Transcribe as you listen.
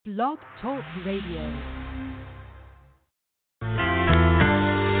Blog Talk Radio. Oh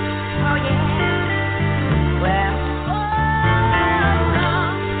yeah. Well.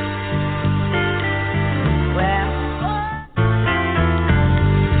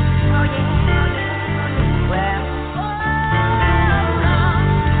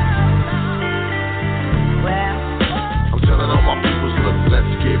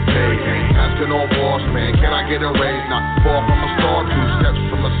 No boss, man, can I get a raise? Not far from a star, 2 steps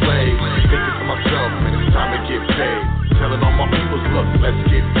from a slave. Thinking to myself, man, it's time to get paid. Telling all my peoples, look, let's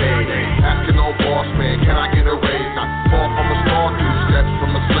get paid. Asking no boss, man, can I get a raise? Not far from a star, 2 steps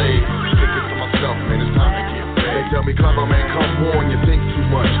from a slave. Thinking to myself, man, it's time to get paid. They tell me, clever man, come on, you think too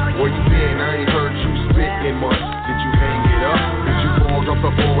much. Where you been? I ain't heard you spit in months. Did you hang it up? Did you fall off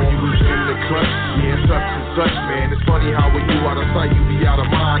the ball when you was in the clutch? Yeah, such and such, man. It's funny how when you out of sight, you be out of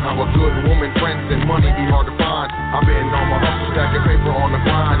mind. How a good woman, friends, and money be hard to find. I've been on my hustle, stacking paper on the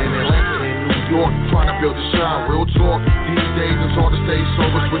grind in Atlanta and New York, trying to build a shine. Real talk, these days it's hard to stay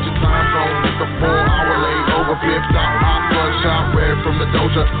sober. Switching time zones with the 4-hour layover. Flip stop, hot bloodshot, red from the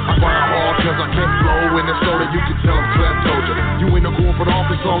doja. I grind hard cause I can't flow in the soda. You can tell I'm Clef told you. You in the corporate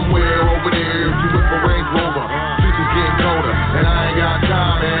office somewhere over there. You with the Range Rover. Future's getting colder, and I ain't got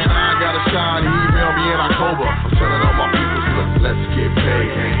time, man. I ain't got a shot. Email me in October. I'm telling all my people, look, let's get paid.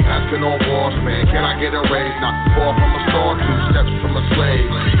 Asking all boss, man, can I get a raise? Not far from a star, 2 steps from a slave.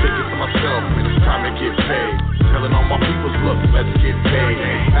 Thinking to myself, man, it's time to get paid. Telling all my peoples, look, let's get paid.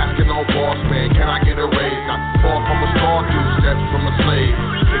 Asking all boss, man, can I get a raise? Not far from a star, 2 steps from a slave.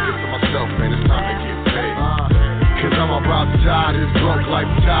 Thinking to myself, man, it's time to get paid. Cause I'm about tired of this broke life,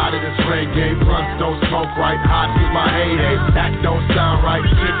 tired of this reggae. Blunts don't smoke right, hot is my heyday. That don't sound right,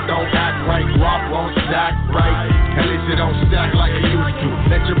 shit don't act right, guap won't stack right. At least it don't stack like it used to.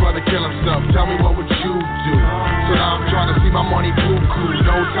 Let your brother kill himself, tell me what would you do? So now I'm trying to see my money cuckoo.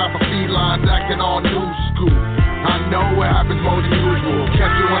 No time for felines acting all new school. I know what happens more than usual.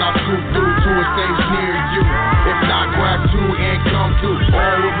 Catch you when I scoop through to a stage near you. If not, grab 2 and come through.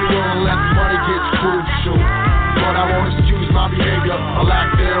 All will be willing, let money get crucial. But I won't excuse my behavior, a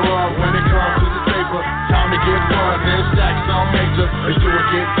lack thereof when it comes to the paper. Time to get fun, then stack some major. Let's do it,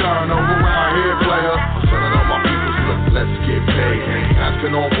 get done, over around here, player. I'm telling all my people, look, let's get paid.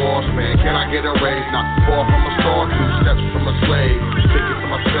 Asking all boss, man, can I get a raise? Not far from a star, 2 steps from a slave. Thinking to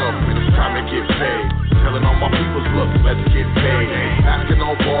myself, man, it's time to get paid. Telling all my people, look, let's get paid. Asking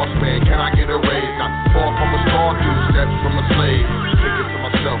all boss, man, can I get a raise? Not far from a star, 2 steps from a slave. Thinking to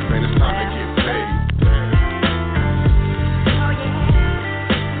myself, man, it's time to get paid.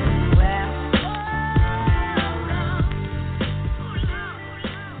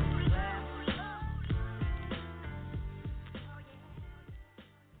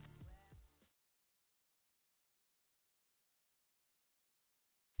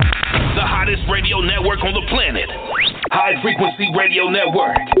 The hottest radio network on the planet. High Frequency Radio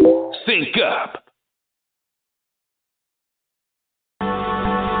Network. Sync up.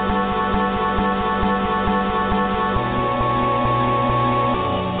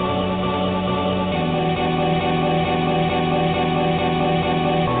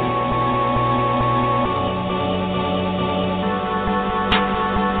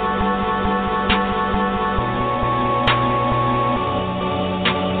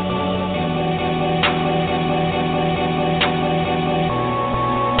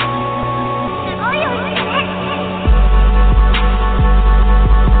 Oh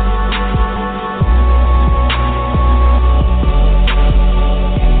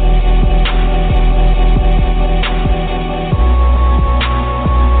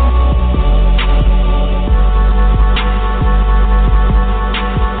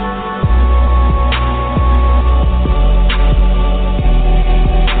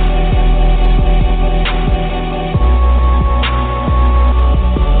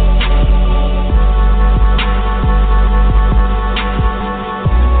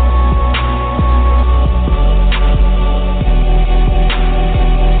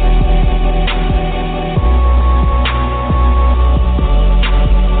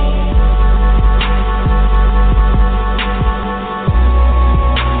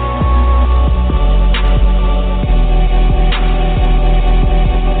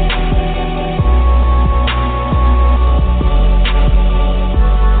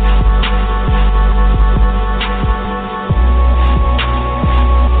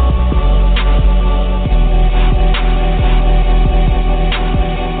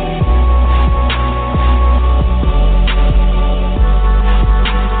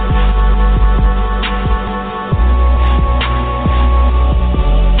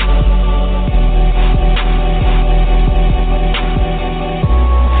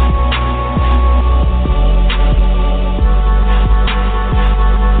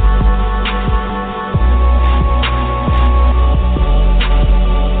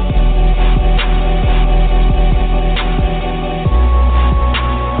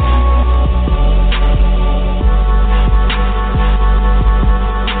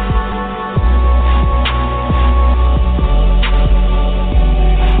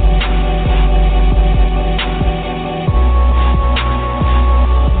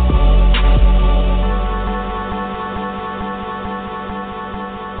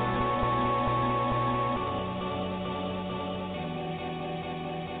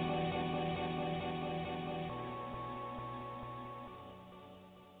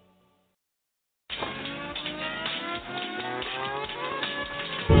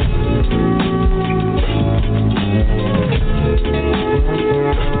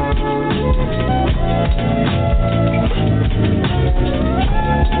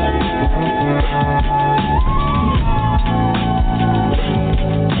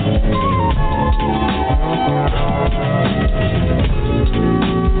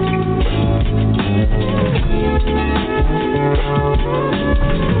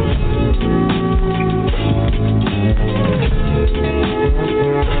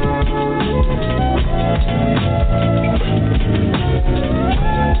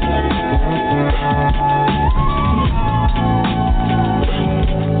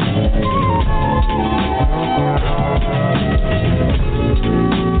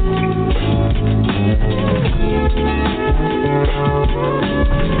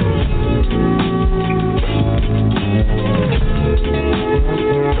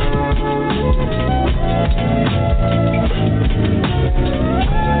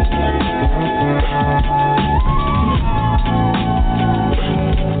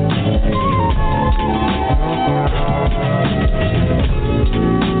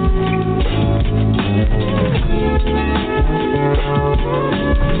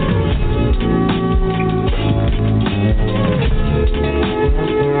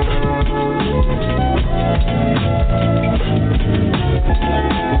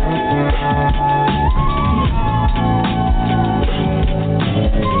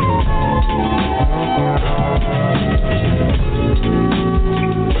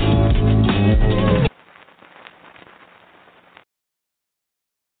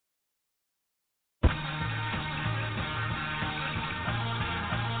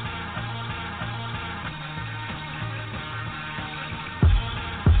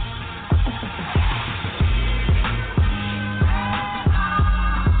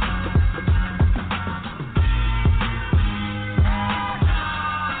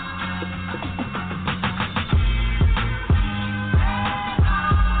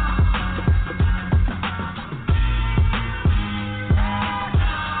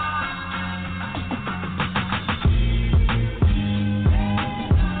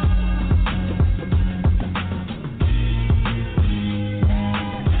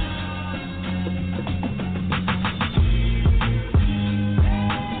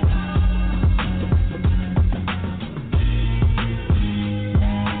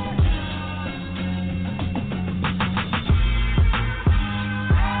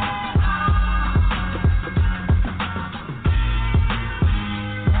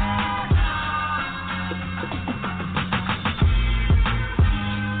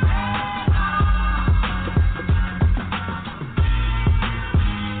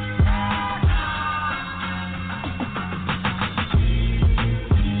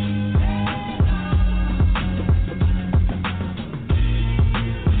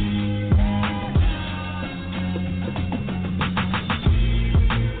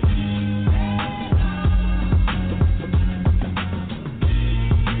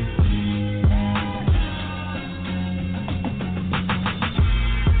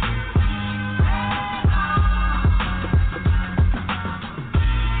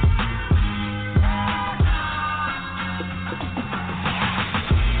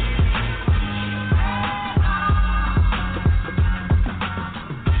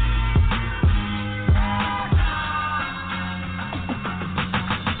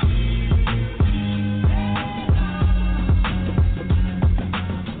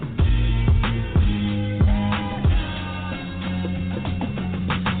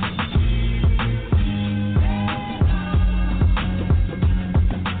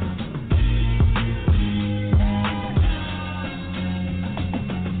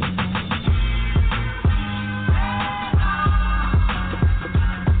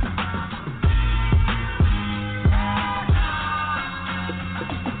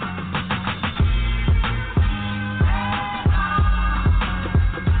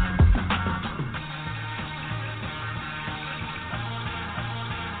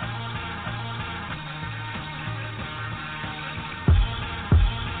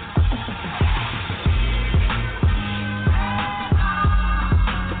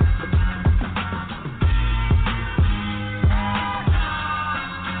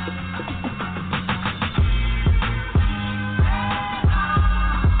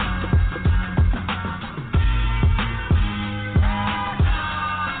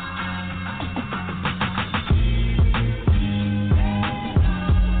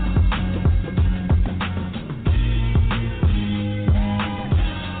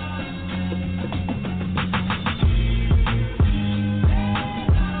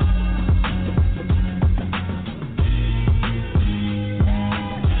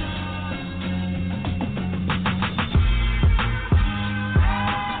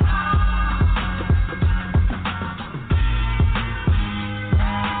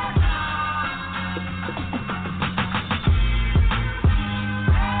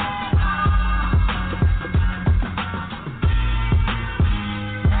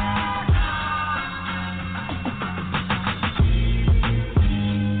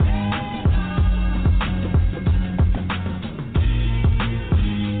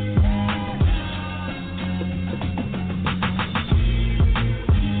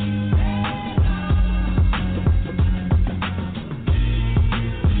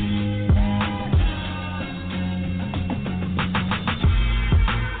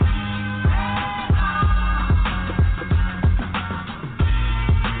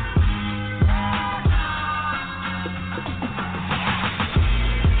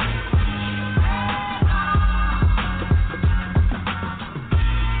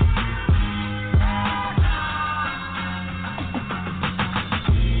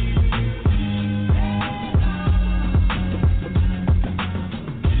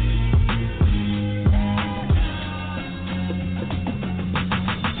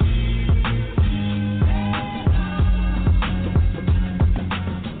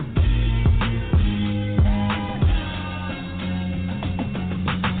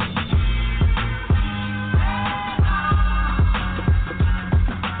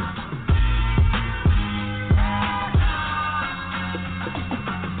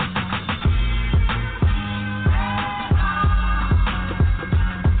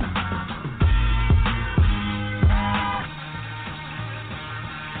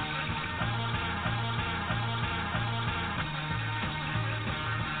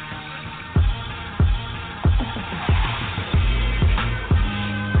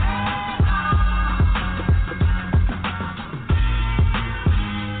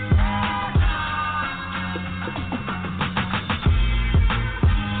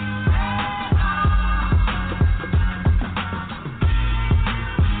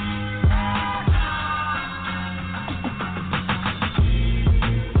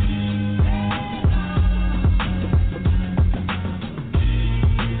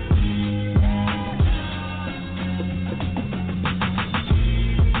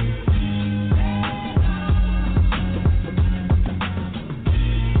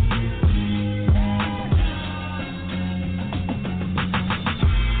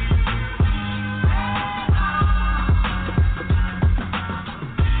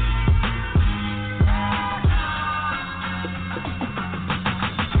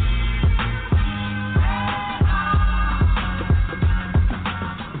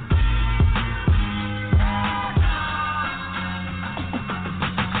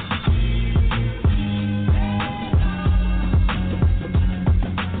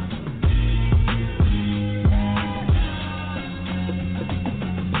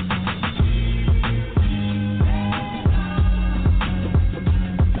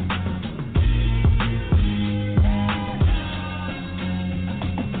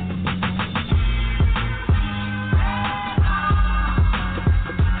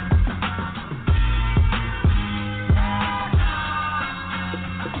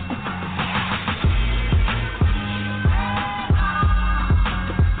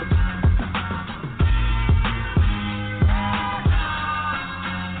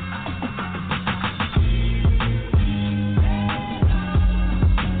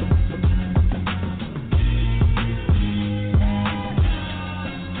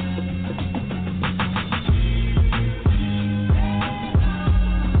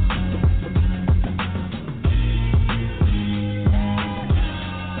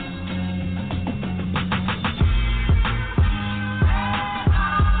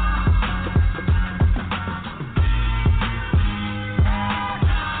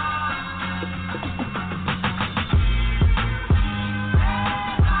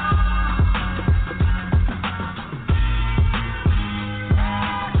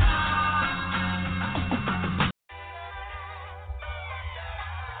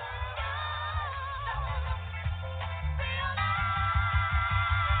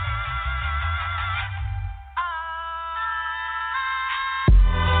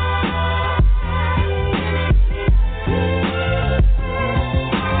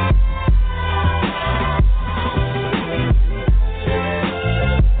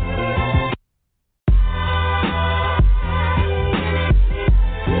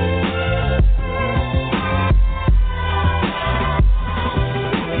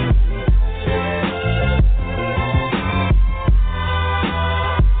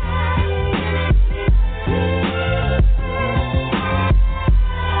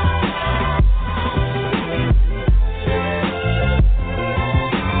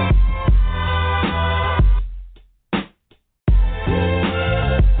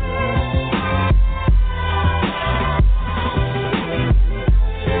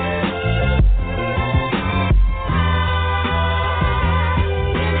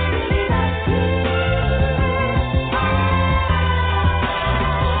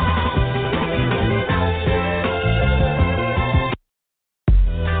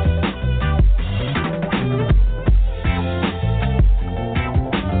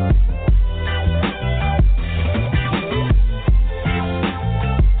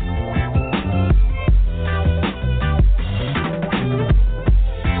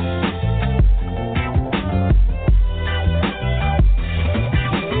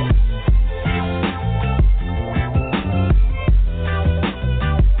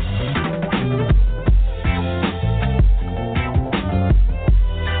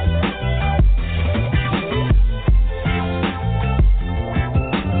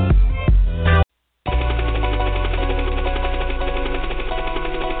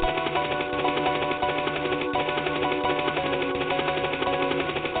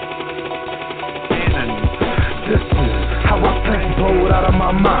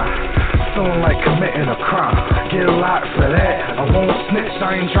feeling like committing a crime. Get a lot for that. I won't snitch,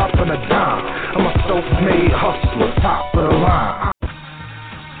 I ain't dropping a dime. I'm a self-made hustler, top of the line.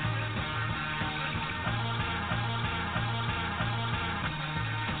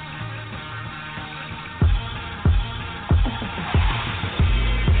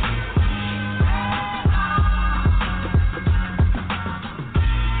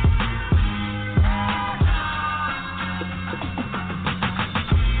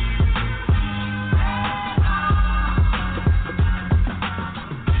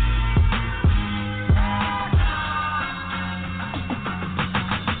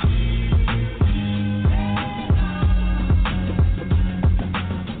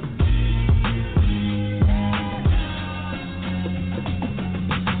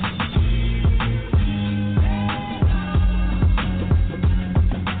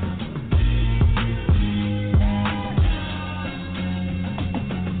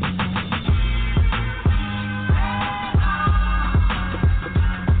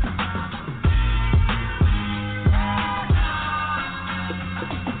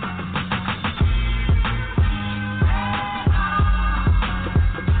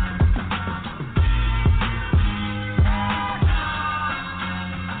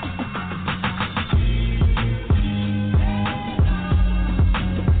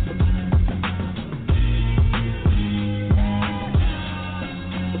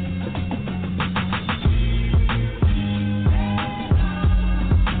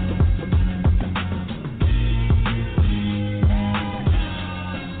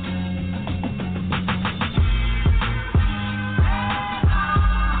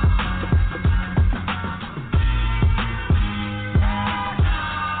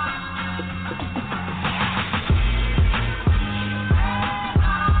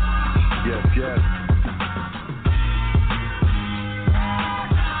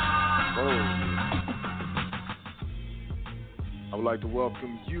 To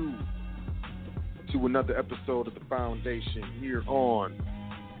welcome you to another episode of The Foundation here on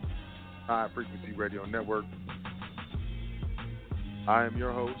High Frequency Radio Network. I am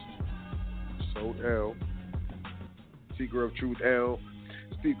your host, Soul L, Seeker of Truth L,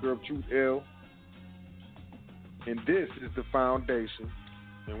 Speaker of Truth L, and this is The Foundation,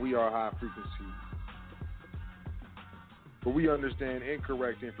 and we are High Frequency. But we understand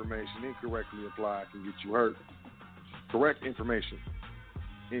incorrect information, incorrectly applied, can get you hurt. Correct information,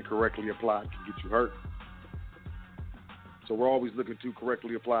 incorrectly applied, can get you hurt. So we're always looking to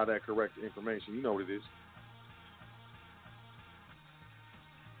correctly apply that correct information. You know what it is.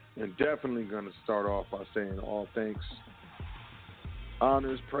 And definitely going to start off by saying all thanks,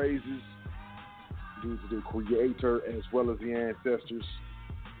 honors, praises due to the Creator as well as the ancestors.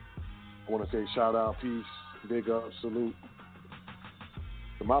 I want to say shout out, peace, big up, salute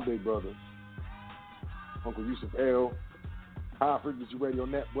to my big brother, Uncle Yusuf L, High Frequency Radio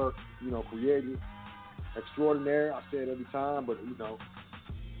Network, created extraordinaire. I say it every time, but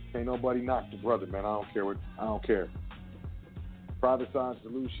ain't nobody knock the brother, man. I don't care. Private Science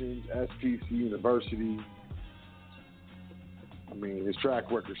Solutions, SPC University. I mean, his track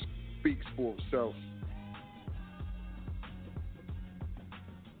record speaks for itself.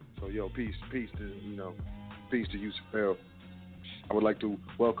 So peace to Yusuf L. I would like to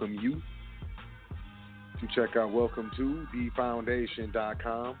welcome you to check out Welcome to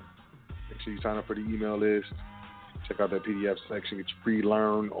thefoundation.com. Make sure you sign up for the email list. Check out that PDF section. Get your free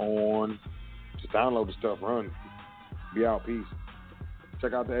learn on. Just download the stuff, run. Be out, peace.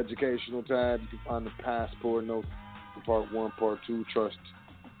 Check out the educational tab. You can find the passport notes for part 1, part 2, Trust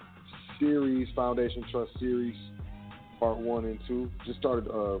Series, Foundation Trust Series, part 1 and 2. Just started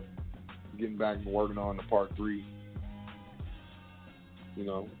getting back and working on the part 3.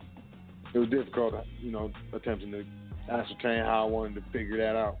 It was difficult, attempting to ascertain how I wanted to figure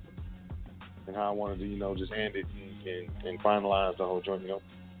that out and how I wanted to, just end it and finalize the whole joint,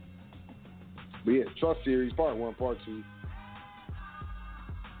 But yeah, Trust Series, Part 1, Part 2.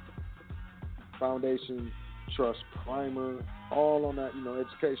 Foundation, Trust Primer, all on that,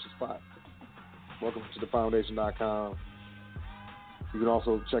 education spot. Welcome to thefoundation.com. You can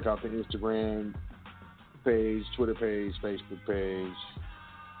also check out the Instagram page, Twitter page, Facebook page.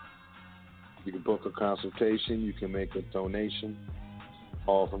 You can book a consultation. You can make a donation.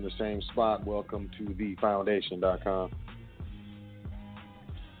 All from the same spot. Welcome to thefoundation.com.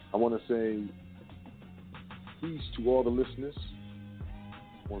 I want to say peace to all the listeners.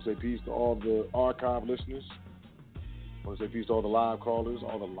 I want to say peace to all the archive listeners. I want to say peace to all the live callers,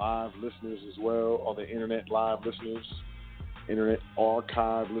 all the live listeners as well, all the internet live listeners, internet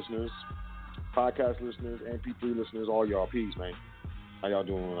archive listeners, podcast listeners, MP3 listeners, all y'all. Peace, man. How y'all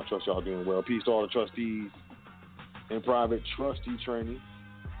doing? I trust y'all doing well. Peace to all the trustees in private trustee training.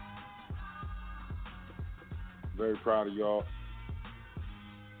 Very proud of y'all.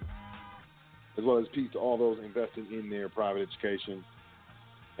 As well as peace to all those investing in their private education.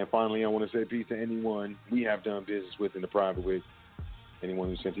 And finally, I want to say peace to anyone we have done business with in the private with. Anyone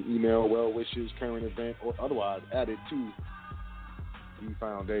who sent an email, well wishes, current event, or otherwise added to the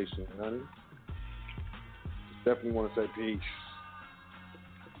foundation, honey. Just definitely want to say peace.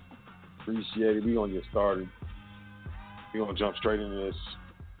 Appreciate it. We're going to get started. We're going to jump straight into this.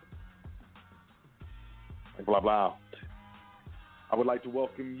 Blah, blah. I would like to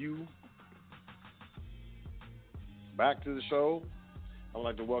welcome you back to the show. I would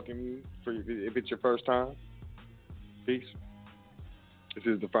like to welcome you if it's your first time. Peace. This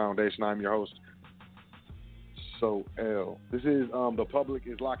is The Foundation. I'm your host, So L. This is The Public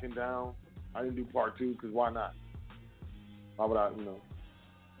is Locking Down. I didn't do part 2 because why not? Why would I, I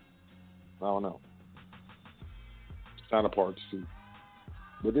don't know. It's not a part 2.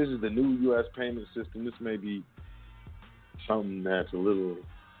 But this is the new U.S. payment system. This may be something that's a little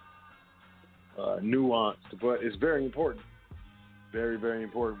nuanced, but it's very important. Very, very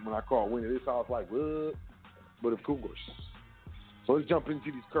important. When I call winning this, I was like, what? But of course. So let's jump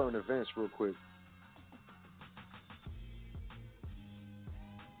into these current events real quick.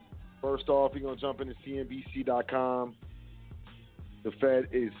 First off, we're going to jump into CNBC.com. The Fed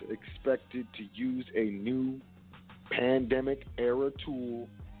is expected to use a new pandemic-era tool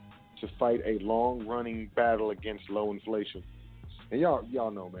to fight a long-running battle against low inflation. And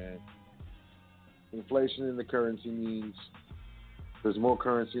y'all know, man, inflation in the currency means there's more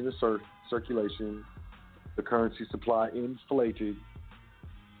currency in the circulation, the currency supply inflated,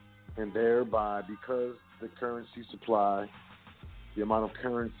 and thereby, because the currency supply, the amount of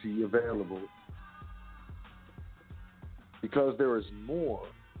currency available, because there is more,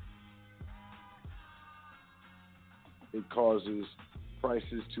 it causes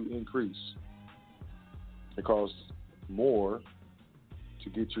prices to increase. It costs more to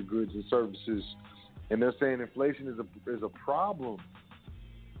get your goods and services. And they're saying inflation is a problem.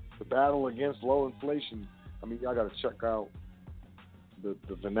 The battle against low inflation. I mean, y'all got to check out the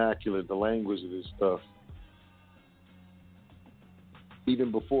vernacular, the language of this stuff.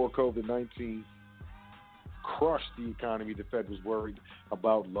 Even before COVID-19 crushed the economy, the Fed was worried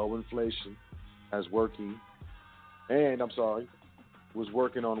about low inflation as working. And, was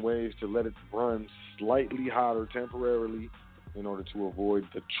working on ways to let it run slightly hotter temporarily in order to avoid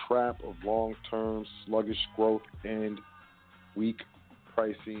the trap of long-term sluggish growth and weak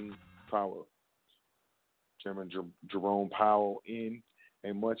pricing power. Chairman Jerome Powell, in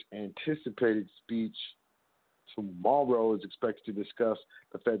a much-anticipated speech tomorrow, is expected to discuss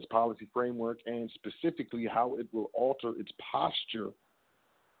the Fed's policy framework and specifically how it will alter its posture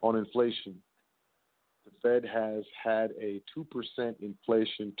on inflation. The Fed has had a 2%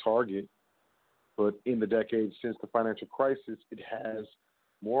 inflation target, but in the decades since the financial crisis, it has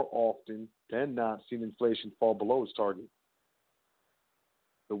more often than not seen inflation fall below its target.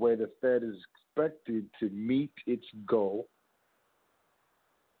 The way the Fed is expected to meet its goal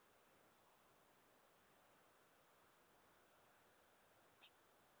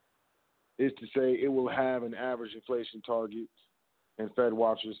is to say it will have an average inflation target, and Fed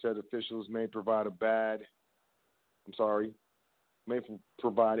watchers said officials may provide a band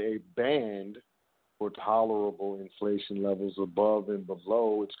for tolerable inflation levels above and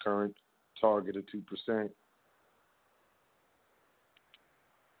below its current target of 2%.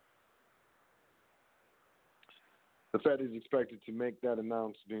 The Fed is expected to make that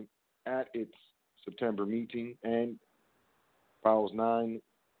announcement at its September meeting, and Powell's 9:10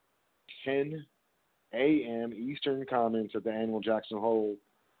 a.m. Eastern comments at the annual Jackson Hole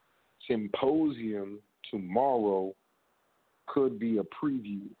Symposium tomorrow could be a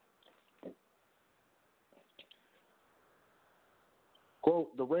preview.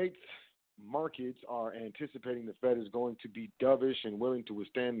 Quote, the rates markets are anticipating the Fed is going to be dovish and willing to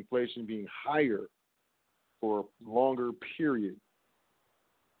withstand inflation being higher for a longer period.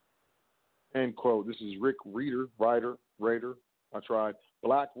 End quote. This is Rick Rader. I tried.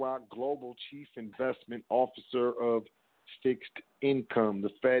 BlackRock Global Chief Investment Officer of Fixed Income. The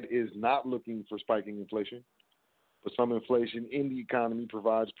Fed is not looking for spiking inflation, but some inflation in the economy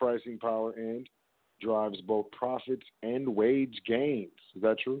provides pricing power and drives both profits and wage gains. Is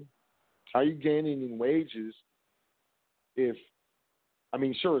that true? How are you gaining in wages if,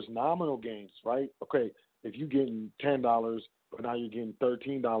 sure, it's nominal gains, right? Okay, if you're getting $10, but now you're getting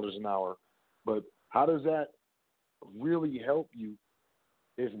 $13 an hour, but how does that really help you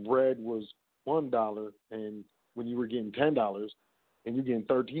if bread was $1 and when you were getting $10, and you're getting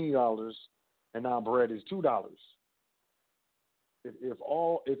 $13, and now bread is $2.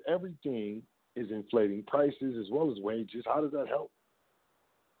 If everything is inflating, prices as well as wages, how does that help?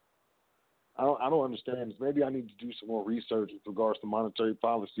 I don't understand this. Maybe I need to do some more research with regards to monetary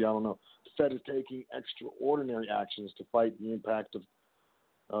policy. I don't know. The Fed is taking extraordinary actions to fight the impact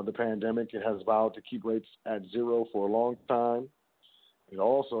of the pandemic. It has vowed to keep rates at zero for a long time. It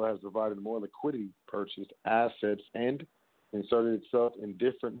also has provided more liquidity, purchased assets, and inserted itself in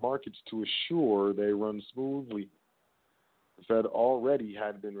different markets to assure they run smoothly. The Fed already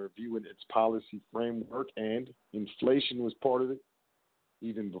had been reviewing its policy framework, and inflation was part of it.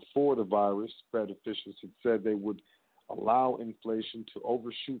 Even before the virus, Fed officials had said they would allow inflation to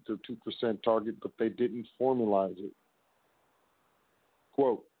overshoot their 2% target, but they didn't formalize it.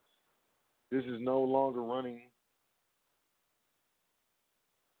 Quote, this is no longer running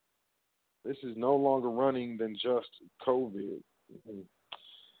than just COVID.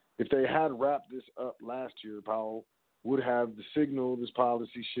 If they had wrapped this up last year, Powell would have signaled this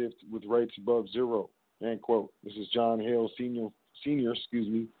policy shift with rates above zero. End quote. This is John Hill, senior,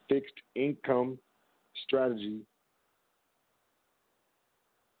 fixed income strategy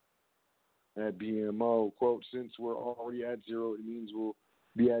at BMO. Quote, since we're already at zero, it means we'll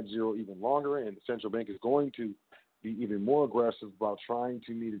be at zero even longer, and the central bank is going to be even more aggressive about trying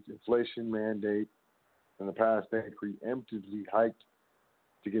to meet its inflation mandate. In the past, they preemptively hiked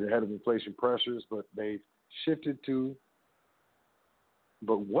to get ahead of inflation pressures, but what they've shifted to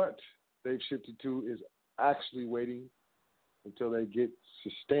is actually waiting until they get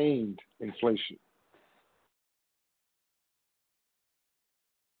sustained inflation.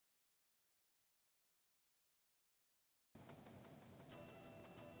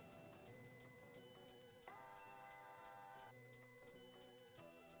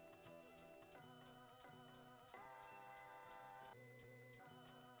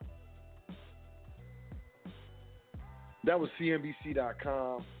 That was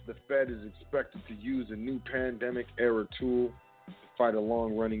CNBC.com. The Fed is expected to use a new pandemic-era tool to fight a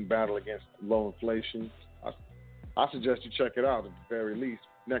long-running battle against low inflation. I suggest you check it out at the very least.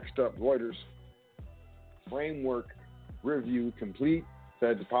 Next up, Reuters. Framework review complete.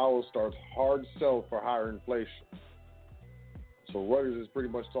 Fed Powell starts hard sell for higher inflation. So Reuters is pretty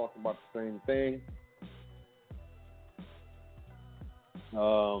much talking about the same thing.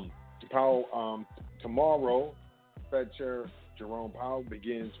 Tomorrow, Fed Chair Jerome Powell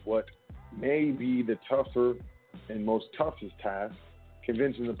begins what may be the tougher and most toughest task,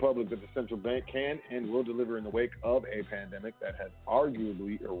 convincing the public that the central bank can and will deliver in the wake of a pandemic that has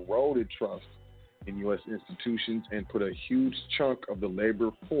arguably eroded trust in U.S. institutions and put a huge chunk of the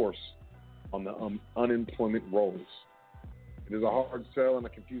labor force on the unemployment rolls. It is a hard sell and a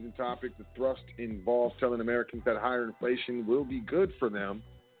confusing topic. The thrust involves telling Americans that higher inflation will be good for them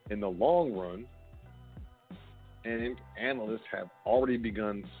in the long run, and analysts have already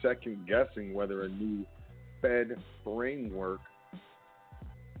begun second-guessing whether a new Fed framework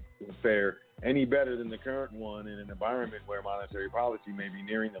will fare any better than the current one in an environment where monetary policy may be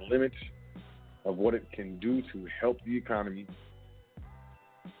nearing the limits of what it can do to help the economy.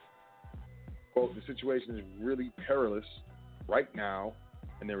 Quote, the situation is really perilous right now,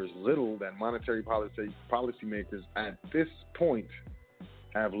 and there is little that monetary policymakers at this point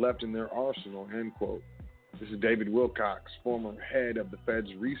have left in their arsenal, end quote. This is David Wilcox, former head of the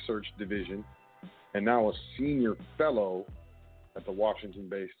Fed's research division and now a senior fellow at the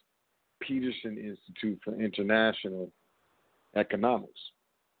Washington-based Peterson Institute for International Economics.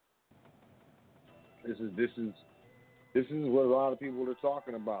 This is what a lot of people are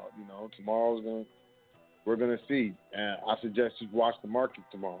talking about. You know, we're gonna see. And I suggest you watch the market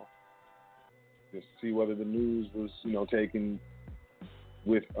tomorrow. Just see whether the news was, taken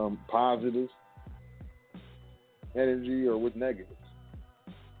with positive energy or with negatives.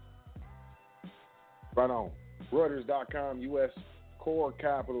 Right on. Reuters.com, U.S. core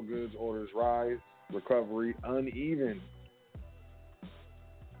capital goods orders rise, recovery uneven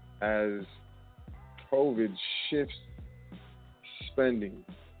as COVID shifts spending.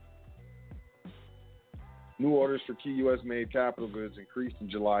 New orders for key U.S.-made capital goods increased in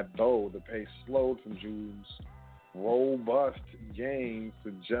July, though the pace slowed from June's robust gains,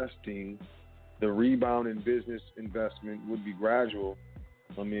 suggesting the rebound in business investment would be gradual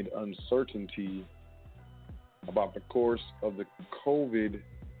amid uncertainty about the course of the COVID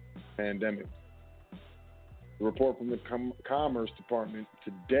pandemic. The report from the Commerce Department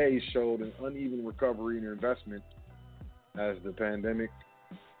today showed an uneven recovery in investment as the pandemic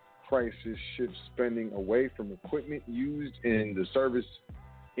crisis shifts spending away from equipment used in the service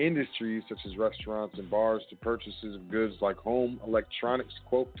industries such as restaurants and bars to purchases of goods like home electronics,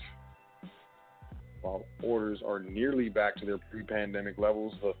 quote. While orders are nearly back to their pre-pandemic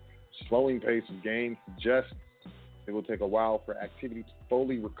levels, the slowing pace of gains suggests it will take a while for activity to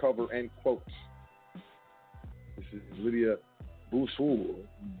fully recover, end quote. This is Lydia Boussour,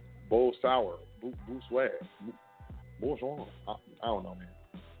 Boussour, I don't know, man.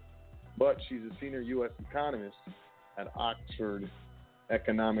 But she's a senior U.S. economist at Oxford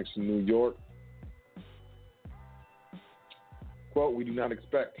Economics in New York. Quote, we do not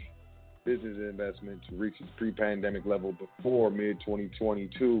expect business investment to reach its pre-pandemic level before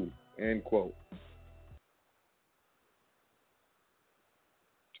mid-2022, end quote.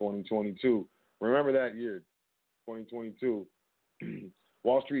 2022. Remember that year, 2022.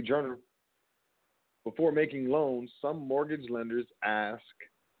 Wall Street Journal. Before making loans, some mortgage lenders ask,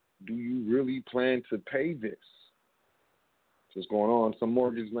 do you really plan to pay this? What's going on? Some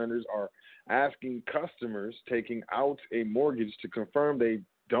mortgage lenders are asking customers taking out a mortgage to confirm they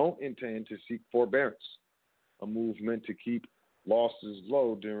don't intend to seek forbearance, a move meant to keep losses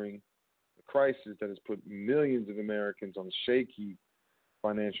low during a crisis that has put millions of Americans on shaky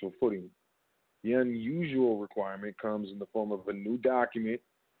financial footing. The unusual requirement comes in the form of a new document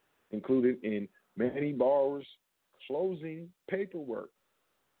included in many borrowers' closing paperwork.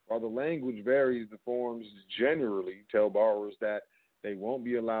 While the language varies, the forms generally tell borrowers that they won't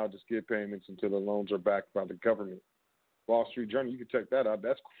be allowed to skip payments until the loans are backed by the government. Wall Street Journal, you can check that out.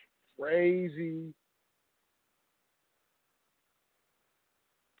 That's crazy.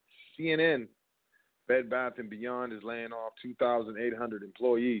 CNN, Bed Bath & Beyond is laying off 2,800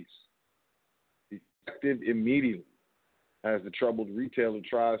 employees. Effective immediately as the troubled retailer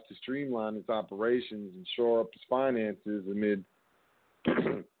tries to streamline its operations and shore up its finances amid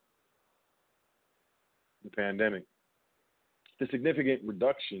the pandemic. The significant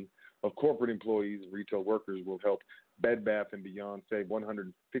reduction of corporate employees and retail workers will help Bed Bath & Beyond save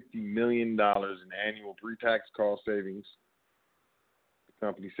 $150 million in annual pre-tax cost savings, the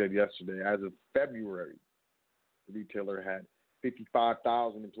company said yesterday. As of February, the retailer had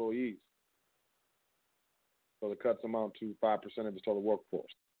 55,000 employees. So the cuts amount to 5% of its total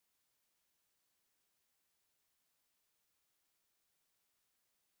workforce.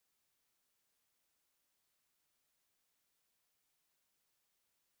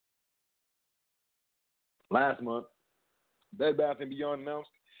 Last month, Bed Bath & Beyond announced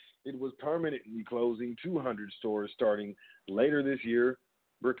it was permanently closing 200 stores starting later this year.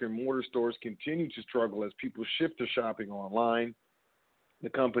 Brick-and-mortar stores continue to struggle as people shift to shopping online. The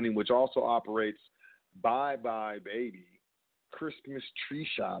company, which also operates Bye Bye Baby, Christmas tree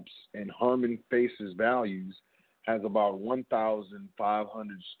shops, and Harmon Faces Values, has about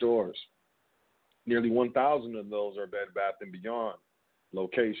 1,500 stores. Nearly 1,000 of those are Bed Bath & Beyond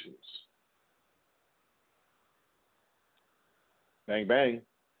locations. Bang, bang.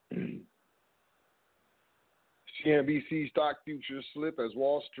 CNBC stock futures slip as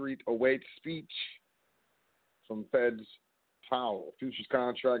Wall Street awaits speech from Fed's Powell. Futures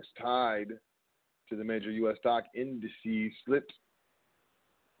contracts tied to the major U.S. stock indices slipped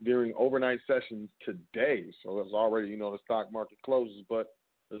during overnight sessions today. So that's already, the stock market closes, but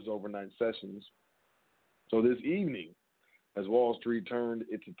there's overnight sessions. So this evening, as Wall Street turned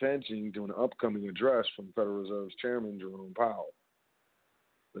its attention to an upcoming address from Federal Reserve's Chairman Jerome Powell.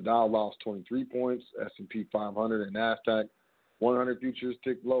 The Dow lost 23 points, S&P 500 and NASDAQ 100 futures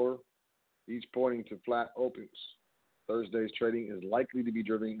ticked lower, each pointing to flat opens. Thursday's trading is likely to be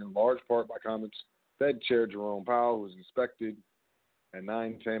driven in large part by comments Fed Chair Jerome Powell, who is expected at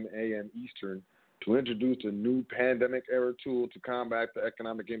 9:10 a.m. Eastern to introduce a new pandemic-era tool to combat the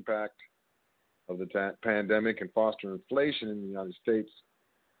economic impact of the pandemic and foster inflation in the United States.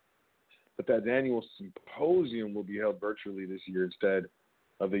 But that annual symposium will be held virtually this year instead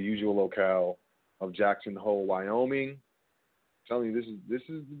of the usual locale of Jackson Hole, Wyoming. I'm telling you, this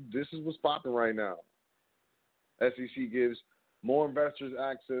is what's popping right now. SEC gives more investors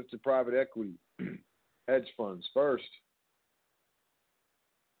access to private equity, hedge funds first.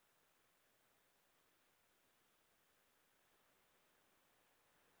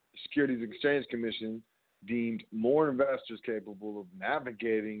 The Securities Exchange Commission deemed more investors capable of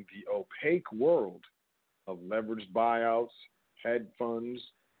navigating the opaque world of leveraged buyouts, hedge funds,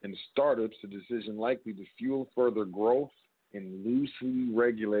 and startups, a decision likely to fuel further growth in loosely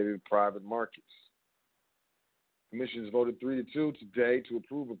regulated private markets. Commissions voted 3-2 today to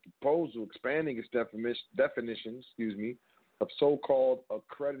approve a proposal expanding its definition of so-called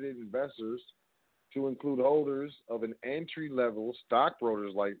accredited investors to include holders of an entry-level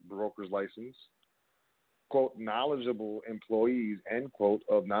stockbroker's license quote, knowledgeable employees, end quote,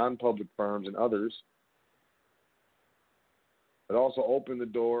 of non-public firms and others. It also opened the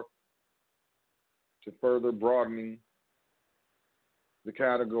door to further broadening the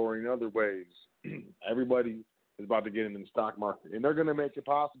category in other ways. Everybody is about to get into the stock market, and they're going to make it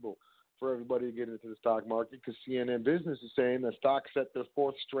possible for everybody to get into the stock market because CNN Business is saying that stocks set their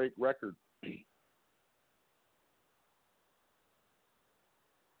fourth straight record.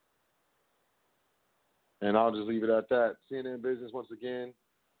 And I'll just leave it at that. CNN Business, once again,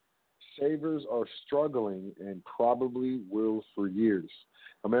 savers are struggling and probably will for years.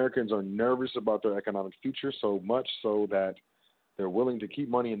 Americans are nervous about their economic future, so much so that they're willing to keep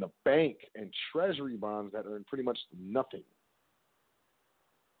money in the bank and treasury bonds that earn pretty much nothing.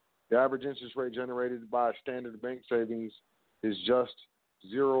 The average interest rate generated by standard bank savings is just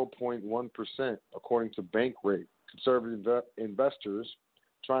 0.1%, according to Bankrate. Conservative investors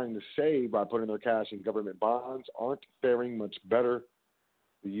trying to save by putting their cash in government bonds aren't faring much better.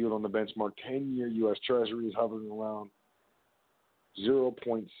 The yield on the benchmark 10-year U.S. Treasury is hovering around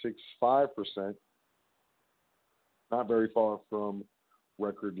 0.65%, not very far from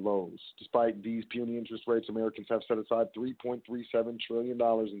record lows. Despite these puny interest rates, Americans have set aside $3.37 trillion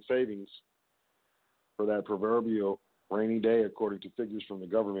in savings for that proverbial rainy day, according to figures from the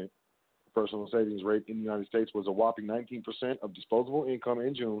government. The personal savings rate in the United States was a whopping 19% of disposable income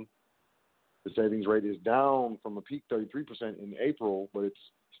in June. The savings rate is down from a peak 33% in April, but it's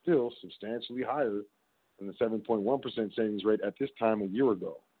still substantially higher than the 7.1% savings rate at this time a year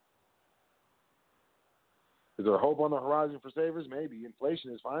ago. Is there hope on the horizon for savers? Maybe.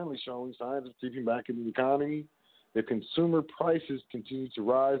 Inflation is finally showing signs of creeping back into the economy. If consumer prices continue to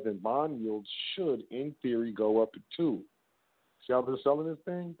rise, then bond yields should, in theory, go up too. See how they're selling this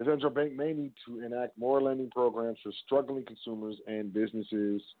thing? The central bank may need to enact more lending programs for struggling consumers and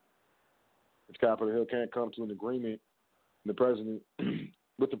businesses. If Capitol Hill can't come to an agreement with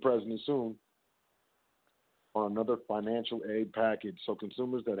the president soon on another financial aid package, so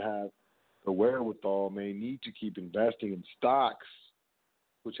consumers that have the wherewithal may need to keep investing in stocks,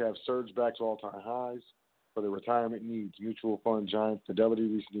 which have surged back to all-time highs for their retirement needs. Mutual fund giant Fidelity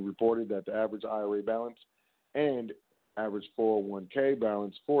recently reported that the average IRA balance and average 401k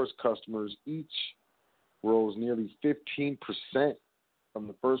balance for its customers each rose nearly 15% from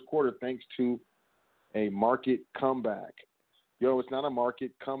the first quarter thanks to a market comeback. Yo, it's not a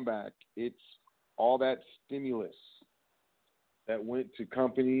market comeback. It's all that stimulus that went to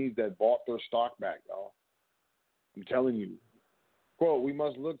companies that bought their stock back, y'all. I'm telling you. Quote, we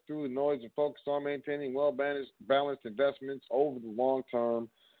must look through the noise and focus on maintaining well-balanced investments over the long term.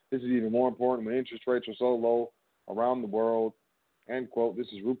 This is even more important when interest rates are so low around the world. End quote. This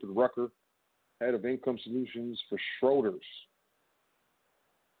is Rupert Rucker, head of income solutions for Schroders.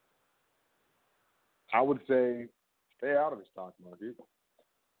 I would say stay out of the stock market.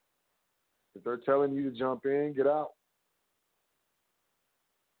 If they're telling you to jump in, get out.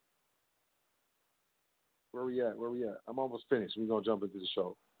 Where we at? I'm almost finished. We're going to jump into the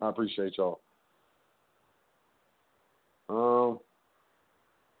show. I appreciate y'all.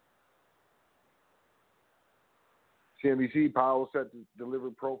 CNBC, Powell set to deliver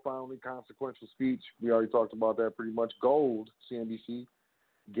profoundly consequential speech. We already talked about that pretty much. Gold, CNBC,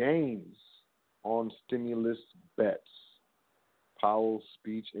 gains on stimulus bets. Powell's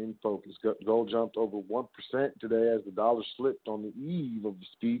speech in focus. Gold jumped over 1% today as the dollar slipped on the eve of the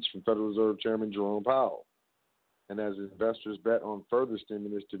speech from Federal Reserve Chairman Jerome Powell, and as investors bet on further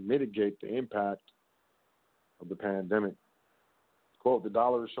stimulus to mitigate the impact of the pandemic. Quote, the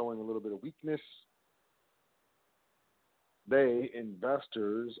dollar is showing a little bit of weakness.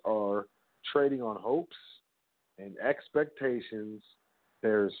 Investors, are trading on hopes and expectations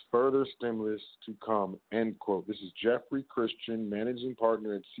there's further stimulus to come, end quote. This is Jeffrey Christian, managing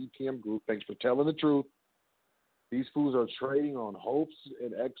partner at CPM Group. Thanks for telling the truth. These fools are trading on hopes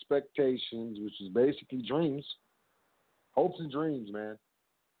and expectations, which is basically dreams. Hopes and dreams, man.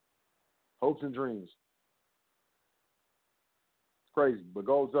 Hopes and dreams. It's crazy, but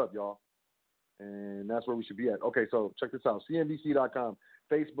gold's up, y'all. And that's where we should be at. Okay, so check this out. CNBC.com.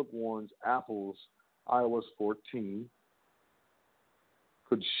 Facebook warns Apple's iOS 14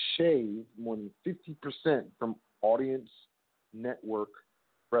 could shave more than 50% from audience network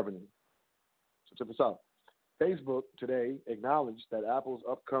revenue. So check this out. Facebook today acknowledged that Apple's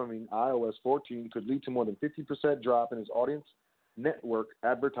upcoming iOS 14 could lead to more than 50% drop in its audience network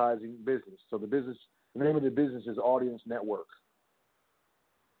advertising business. So the name of the business is Audience Network.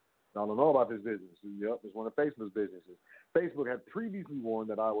 I don't know about this business. Yep, it's one of Facebook's businesses. Facebook had previously warned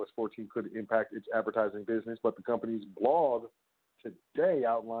that iOS 14 could impact its advertising business, but the company's blog today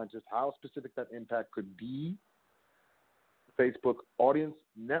outlines just how specific that impact could be. Facebook Audience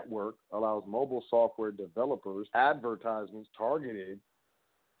Network allows mobile software developers advertisements targeted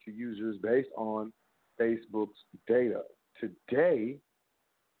to users based on Facebook's data. Today,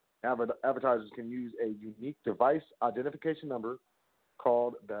 advertisers can use a unique device identification number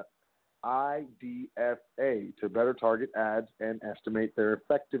called the IDFA to better target ads and estimate their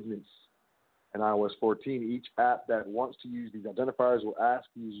effectiveness. In iOS 14, each app that wants to use these identifiers will ask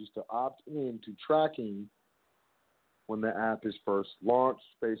users to opt in to tracking when the app is first launched.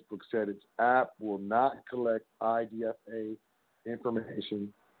 Facebook said its app will not collect IDFA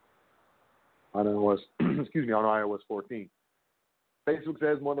information on iOS, on iOS 14. Facebook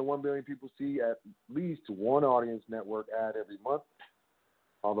says more than 1 billion people see at least one audience network ad every month,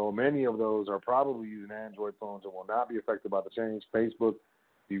 although many of those are probably using Android phones and will not be affected by the change. Facebook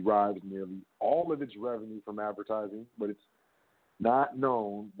derives nearly all of its revenue from advertising, but it's not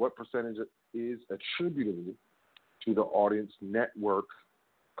known what percentage is attributable to the audience network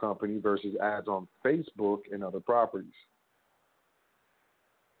company versus ads on Facebook and other properties.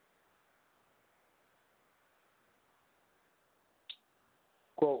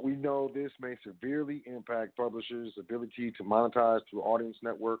 Quote, we know this may severely impact publishers' ability to monetize through audience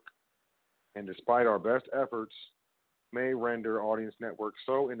network, and despite our best efforts, may render audience network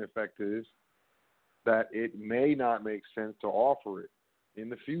so ineffective that it may not make sense to offer it in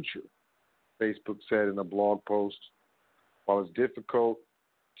the future, Facebook said in a blog post. While it's difficult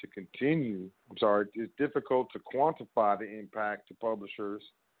to quantify the impact to publishers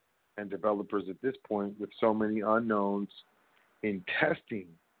and developers at this point with so many unknowns in testing,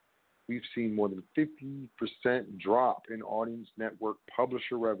 we've seen more than 50% drop in audience network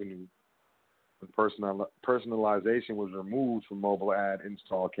publisher revenue when personalization was removed from mobile ad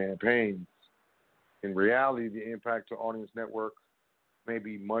install campaigns. In reality, the impact to audience network may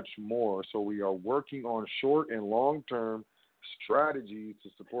be much more, so we are working on short and long-term strategies to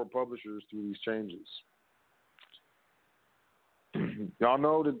support publishers through these changes. Y'all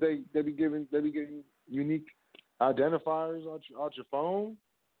know that they be getting unique identifiers out your phone.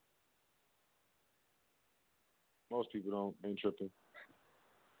 Most people ain't tripping.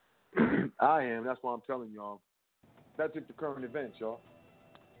 I am. That's why I'm telling y'all. That's it for current events, y'all.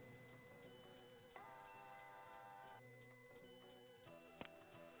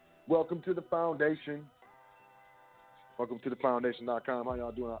 Welcome to the Foundation. Welcome to thefoundation.com. How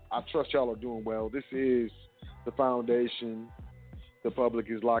y'all doing? I trust y'all are doing well. This is the Foundation. The public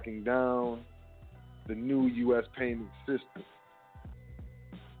is locking down the new U.S. payment system.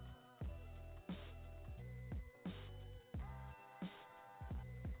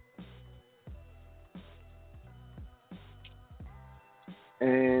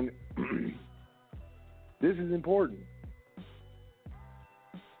 And this is important.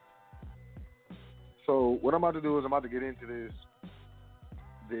 So what I'm about to do is I'm about to get into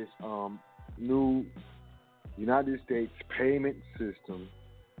this new United States payment system.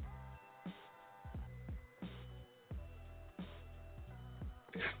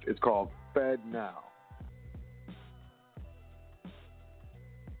 It's called FedNow.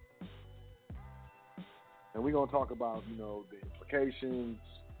 And we're gonna talk about, the implications,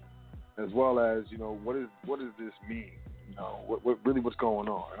 as well as, what does this mean? What's going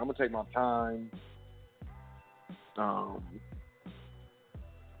on? I'm gonna take my time.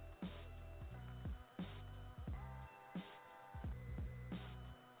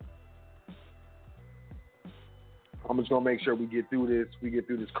 I'm just gonna make sure we get through this. We get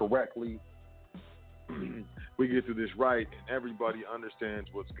through this correctly. We get through this right, and everybody understands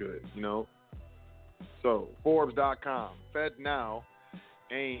what's good. So, Forbes.com, FedNow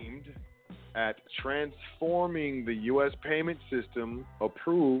aimed at transforming the U.S. payment system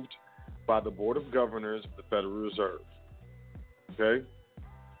approved by the Board of Governors of the Federal Reserve. Okay?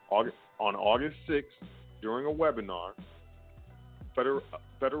 On August 6th, during a webinar, Federal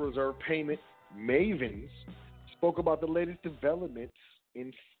Reserve payment mavens spoke about the latest developments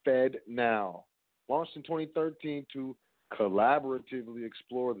in FedNow, launched in 2013 to collaboratively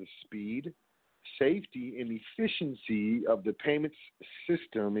explore the speed, safety, and efficiency of the payments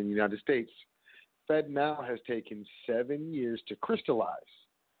system in the United States. FedNow has taken 7 years to crystallize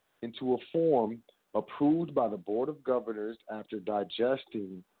into a form approved by the Board of Governors after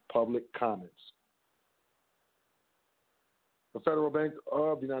digesting public comments. The Federal Bank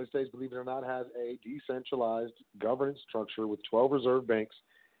of the United States, believe it or not, has a decentralized governance structure with 12 reserve banks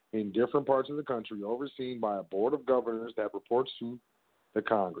in different parts of the country, overseen by a Board of Governors that reports to the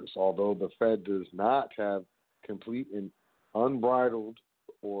Congress. Although the Fed does not have complete and unbridled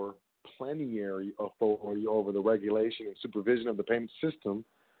or plenary authority over the regulation and supervision of the payment system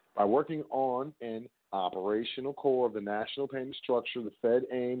by working on an operational core of the national payment structure. The Fed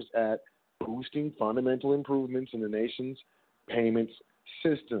aims at boosting fundamental improvements in the nation's payments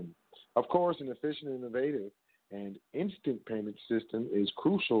system. Of course, an efficient, innovative, and instant payment system is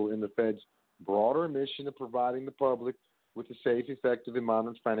crucial in the Fed's broader mission of providing the public with a safe, effective, and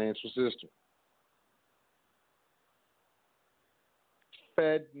modern financial system.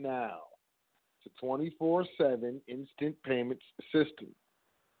 Fed Now, it's a 24/7 instant payments system.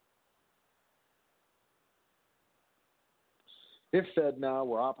 If Fed Now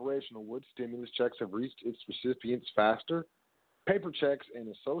were operational, would stimulus checks have reached its recipients faster? Paper checks and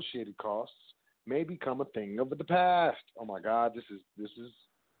associated costs may become a thing of the past. Oh my God, this is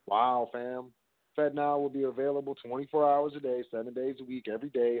wow, fam. Fed Now will be available 24 hours a day, 7 days a week, every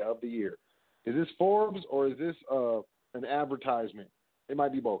day of the year. Is this Forbes or is this an advertisement? It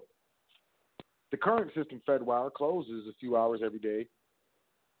might be both. The current system, FedWire, closes a few hours every day.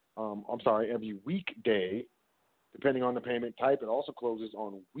 Every weekday, depending on the payment type. It also closes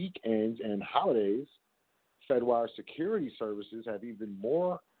on weekends and holidays. FedWire security services have even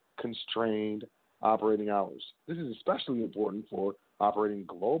more constrained operating hours. This is especially important for operating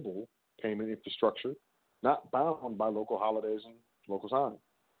global payment infrastructure, not bound by local holidays and local time.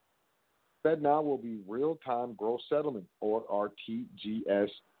 FedNow will be real-time gross settlement, or RTGS,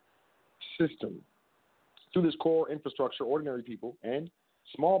 system. Through this core infrastructure, ordinary people and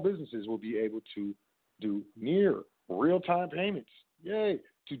small businesses will be able to do near real-time payments. Yay!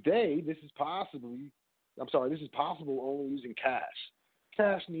 Today, this is possible only using cash.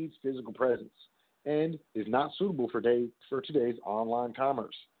 Cash needs physical presence and is not suitable for today's online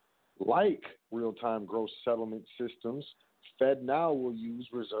commerce. Like real-time gross settlement systems, FedNow will use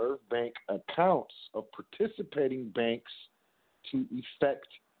reserve bank accounts of participating banks to effect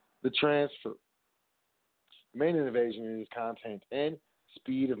the transfer. The main innovation is content and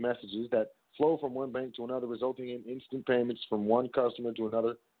speed of messages that flow from one bank to another, resulting in instant payments from one customer to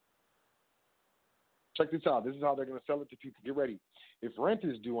another. Check this out. This is how they're going to sell it to people. Get ready. If rent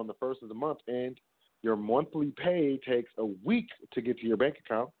is due on the first of the month and your monthly pay takes a week to get to your bank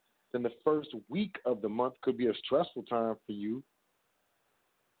account, then the first week of the month could be a stressful time for you,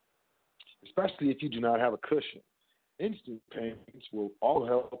 especially if you do not have a cushion. Instant payments will all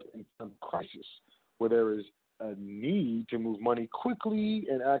help in some crisis where there is a need to move money quickly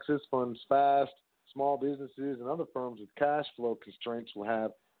and access funds fast. Small businesses and other firms with cash flow constraints will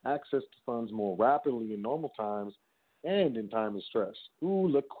have access to funds more rapidly in normal times and in time of stress.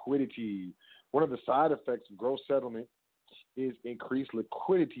 Liquidity. One of the side effects of gross settlement is increased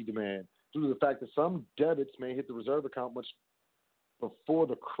liquidity demand due to the fact that some debits may hit the reserve account much before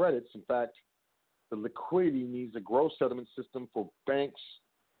the credits. In fact, the liquidity needs a gross settlement system for banks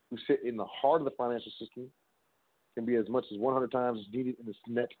who sit in the heart of the financial system can be as much as 100 times as needed in this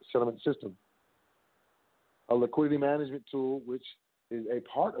net settlement system. A liquidity management tool, which is a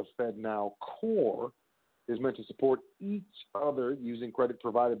part of FedNow Core, is meant to support each other using credit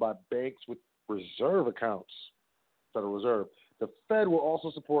provided by banks with reserve accounts, Federal Reserve. The Fed will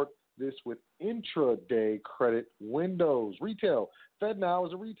also support this with intraday credit windows. Retail. FedNow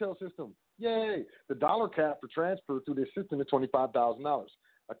is a retail system. Yay! The dollar cap for transfer through this system is $25,000,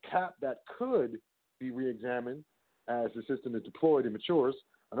 a cap that could be reexamined as the system is deployed and matures.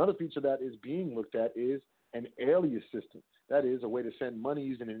 Another feature that is being looked at is an alias system. That is a way to send money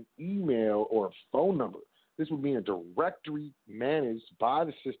using an email or a phone number. This would mean a directory managed by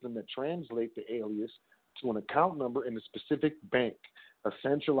the system that translates the alias to an account number in a specific bank. A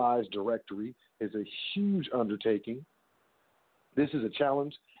centralized directory is a huge undertaking. This is a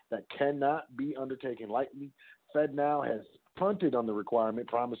challenge that cannot be undertaken lightly. FedNow has punted on the requirement,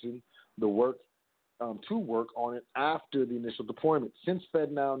 promising the work to work on it after the initial deployment. Since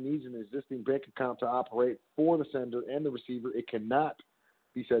FedNow needs an existing bank account to operate for the sender and the receiver, it cannot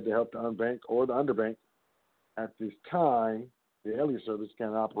be said to help the unbanked or the underbanked. At this time, the alias service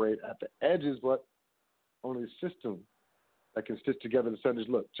can operate at the edges, but only the system that can stitch together the senders.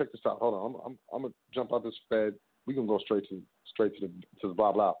 Look, check this out. Hold on, I'm gonna jump out this Fed. We can go straight to the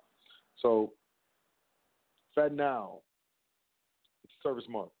blah blah. So, FedNow. Service.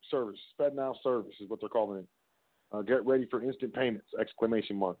 FedNow service is what they're calling it. Get ready for instant payments, !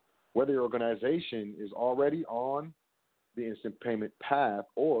 Whether your organization is already on the instant payment path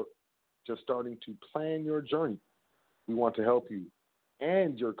or just starting to plan your journey, we want to help you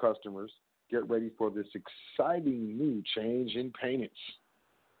and your customers get ready for this exciting new change in payments.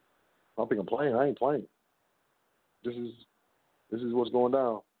 I don't think I'm playing. I ain't playing. This is what's going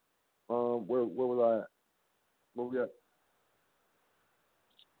down. Where was I at? Where we at?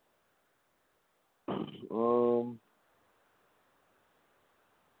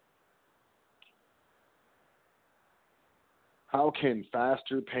 How can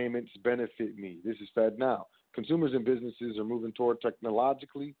faster payments benefit me? This is Fed Now. Consumers and businesses are moving toward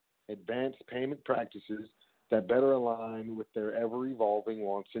technologically advanced payment practices that better align with their ever-evolving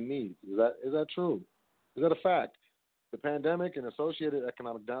wants and needs. Is that true? Is that a fact? The pandemic and associated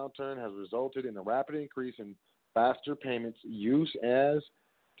economic downturn has resulted in a rapid increase in faster payments use, as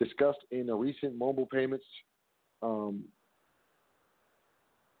discussed in a recent mobile payments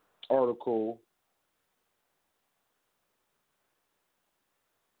article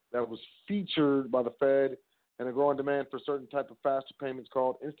that was featured by the Fed, and a growing demand for certain type of faster payments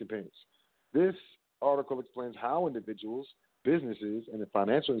called instant payments. This article explains how individuals, businesses, and the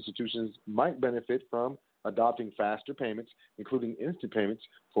financial institutions might benefit from adopting faster payments, including instant payments,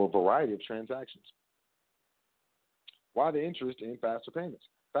 for a variety of transactions. Why the interest in faster payments?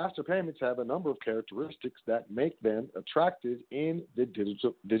 Faster payments have a number of characteristics that make them attractive in the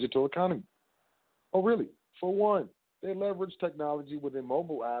digital economy. Oh, really? For one, they leverage technology within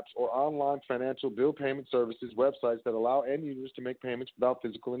mobile apps or online financial bill payment services websites that allow end users to make payments without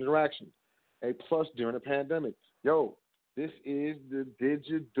physical interaction. A plus during a pandemic. Yo, this is the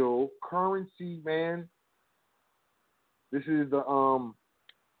digital currency, man. This is the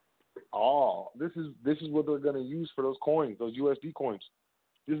this is what they're gonna use for those coins, those USD coins.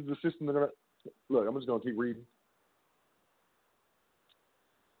 This is the system they're gonna look. I'm just gonna keep reading.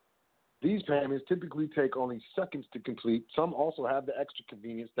 These payments typically take only seconds to complete. Some also have the extra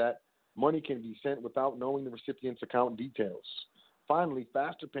convenience that money can be sent without knowing the recipient's account details. Finally,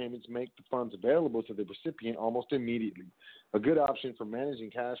 faster payments make the funds available to the recipient almost immediately, a good option for managing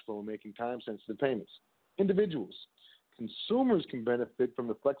cash flow and making time-sensitive payments. Individuals. Consumers can benefit from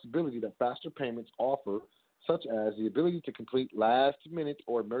the flexibility that faster payments offer, such as the ability to complete last-minute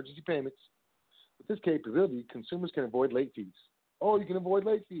or emergency payments. With this capability, consumers can avoid late fees. Oh, you can avoid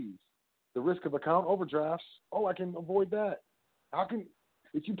late fees. The risk of account overdrafts. Oh, I can avoid that.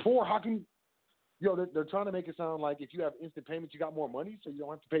 If you poor, they're trying to make it sound like if you have instant payments, you got more money, so you don't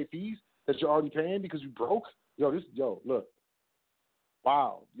have to pay fees that you're already paying because you broke. Look.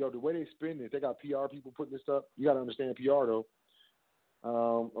 Wow. The way they spin this, they got PR people putting this up. You got to understand PR, though.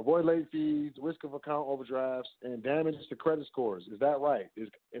 Avoid late fees, risk of account overdrafts, and damage to credit scores. Is that right?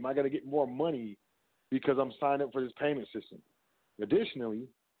 Am I going to get more money because I'm signed up for this payment system? Additionally,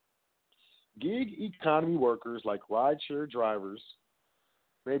 gig economy workers like rideshare drivers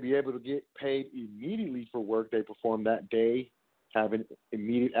may be able to get paid immediately for work they perform that day. Having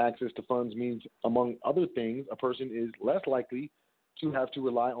immediate access to funds means, among other things, a person is less likely to have to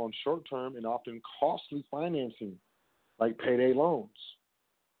rely on short-term and often costly financing, like payday loans.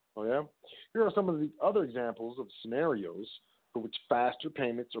 Oh, yeah? Here are some of the other examples of scenarios for which faster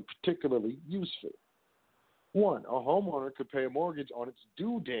payments are particularly useful. 1, a homeowner could pay a mortgage on its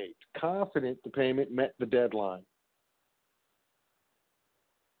due date, confident the payment met the deadline.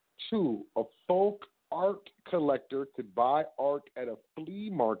 2, a folk art collector could buy art at a flea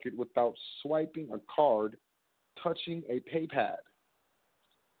market without swiping a card, touching a paypad.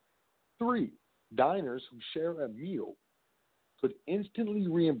 3, diners who share a meal could instantly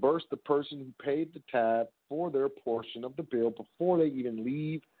reimburse the person who paid the tab for their portion of the bill before they even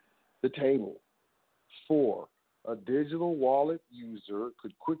leave the table. 4, a digital wallet user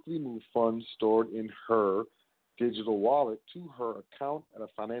could quickly move funds stored in her digital wallet to her account at a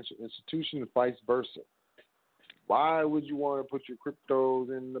financial institution and vice versa. Why would you want to put your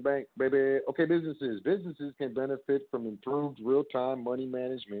cryptos in the bank, baby? Okay, businesses. Businesses can benefit from improved real-time money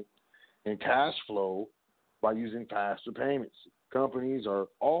management and cash flow by using faster payments. Companies are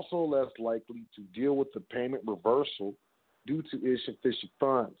also less likely to deal with the payment reversal due to insufficient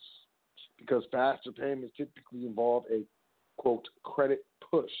funds, because faster payments typically involve a, quote, credit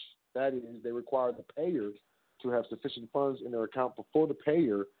push. That is, they require the payer to have sufficient funds in their account before the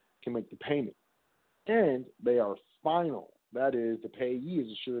payer can make the payment. And they are final. That is, the payee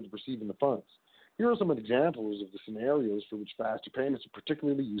is assured of receiving the funds. Here are some examples of the scenarios for which faster payments are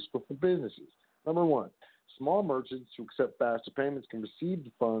particularly useful for businesses. Number 1, small merchants who accept faster payments can receive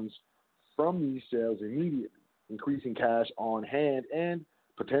the funds from these sales immediately, increasing cash on hand and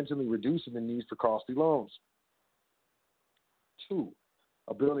potentially reducing the need for costly loans. 2,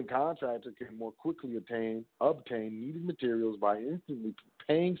 a building contractor can more quickly obtain needed materials by instantly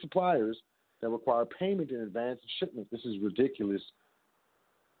paying suppliers that require payment in advance of shipment. This is ridiculous.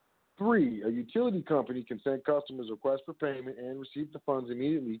 3, a utility company can send customers requests for payment and receive the funds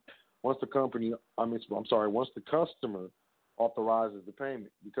immediately once the customer authorizes the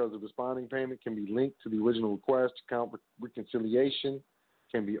payment, because the responding payment can be linked to the original request. Account reconciliation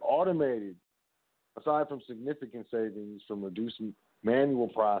can be automated Aside from significant savings from reducing manual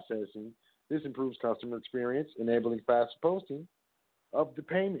processing, this improves customer experience, enabling faster posting of the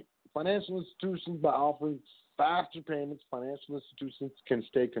payment. Financial institutions, by offering faster payments, financial institutions can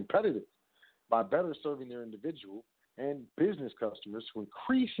stay competitive by better serving their individual and business customers who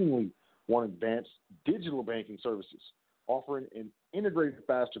increasingly want advanced digital banking services. Offering an integrated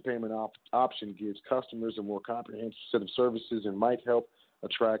faster payment option gives customers a more comprehensive set of services and might help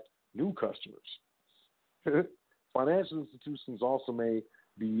attract new customers. Financial institutions also may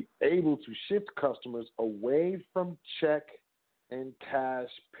be able to shift customers away from check and cash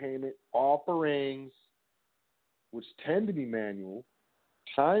payment offerings, which tend to be manual,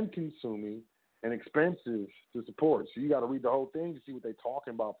 time-consuming, and expensive to support. So you got to read the whole thing to see what they're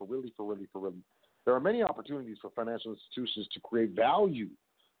talking about for really. There are many opportunities for financial institutions to create value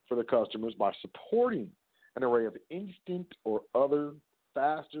for the customers by supporting an array of instant or other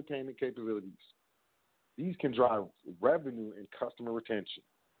faster payment capabilities. These can drive revenue and customer retention,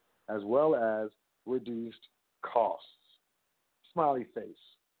 as well as reduced costs. Smiley face.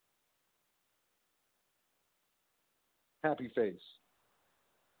 Happy face.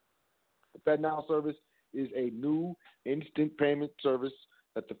 The FedNow service is a new instant payment service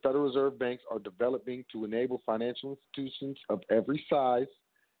that the Federal Reserve banks are developing to enable financial institutions of every size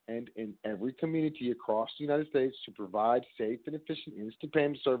and in every community across the United States to provide safe and efficient instant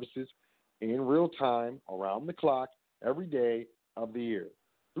payment services in real time, around the clock, every day of the year.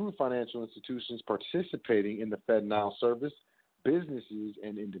 Through financial institutions participating in the FedNow service, businesses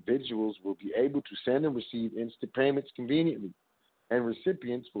and individuals will be able to send and receive instant payments conveniently, and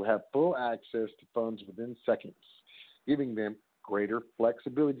recipients will have full access to funds within seconds, giving them greater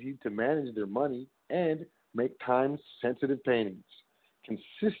flexibility to manage their money and make time-sensitive payments.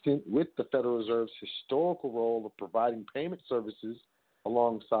 Consistent with the Federal Reserve's historical role of providing payment services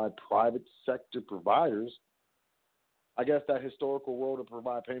alongside private sector providers, I guess that historical role to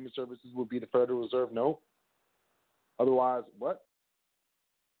provide payment services would be the Federal Reserve? No. Otherwise, what?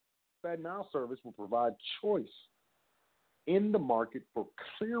 FedNow service will provide choice in the market for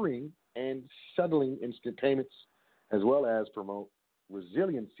clearing and settling instant payments, as well as promote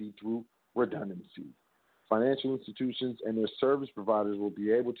resiliency through redundancy. Financial institutions and their service providers will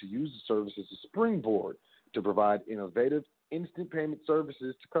be able to use the service as a springboard to provide innovative instant payment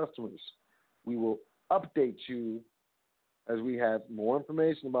services to customers. We will update you as we have more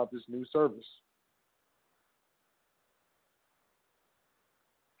information about this new service.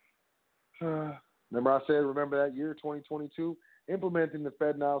 Remember that year, 2022? Implementing the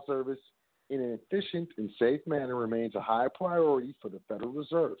FedNow service in an efficient and safe manner remains a high priority for the Federal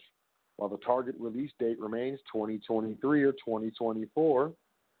Reserve. While the target release date remains 2023 or 2024,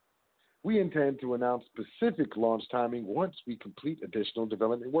 we intend to announce specific launch timing once we complete additional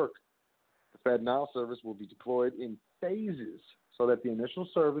development work. The FedNow service will be deployed in phases so that the initial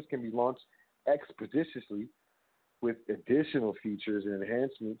service can be launched expeditiously, with additional features and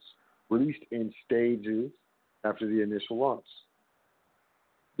enhancements released in stages after the initial launch.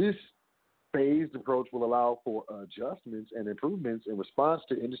 This phased approach will allow for adjustments and improvements in response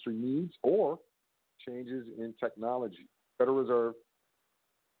to industry needs or changes in technology. Federal Reserve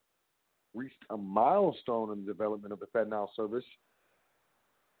reached a milestone in the development of the FedNow service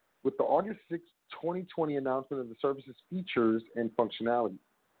with the August 6, 2020 announcement of the service's features and functionality.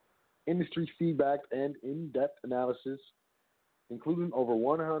 Industry feedback and in-depth analysis, including over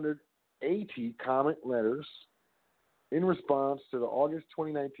 180 comment letters in response to the August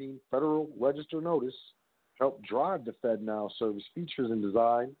 2019 Federal Register notice, helped drive the FedNow service features and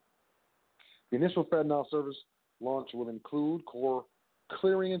design. The initial FedNow service launch will include core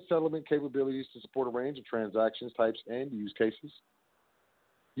clearing and settlement capabilities to support a range of transactions types and use cases.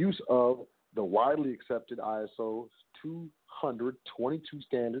 Use of the widely accepted ISO 20022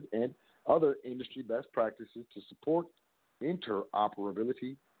 standard and other industry best practices to support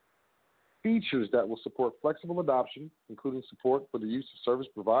interoperability. Features that will support flexible adoption, including support for the use of service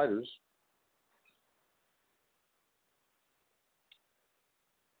providers.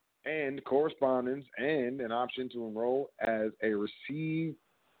 And correspondence and an option to enroll as a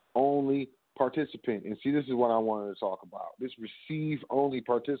receive-only participant. And see, this is what I wanted to talk about. This receive-only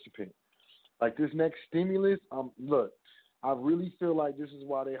participant. Like this next stimulus, look, I really feel like this is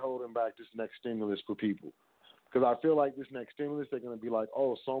why they're holding back this next stimulus for people. Because I feel like this next stimulus, they're going to be like,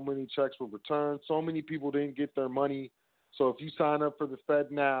 oh, so many checks were returned. So many people didn't get their money. So if you sign up for the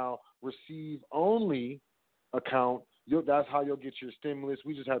FedNow receive-only account, that's how you'll get your stimulus.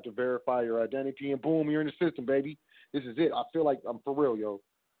 We just have to verify your identity, and boom, you're in the system, baby. This is it. I feel like I'm for real, yo.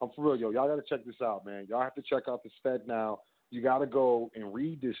 Y'all got to check this out, man. Y'all have to check out this FedNow. You got to go and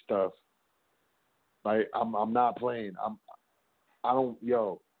read this stuff. Like I'm not playing. I don't.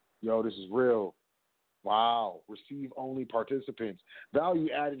 This is real. Wow. Receive only participants. Value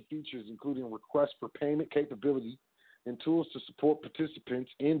added features including request for payment capability and tools to support participants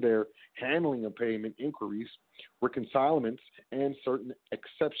in their handling of payment inquiries, reconcilements, and certain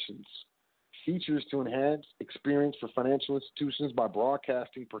exceptions. Features to enhance experience for financial institutions by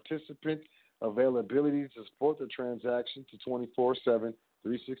broadcasting participant availability to support the transaction to 24/7,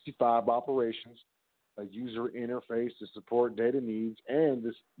 365 operations, a user interface to support data needs,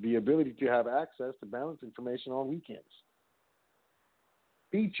 and the ability to have access to balance information on weekends.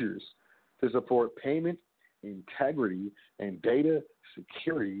 Features to support payment integrity and data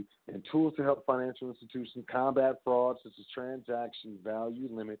security, and tools to help financial institutions combat fraud such as transaction value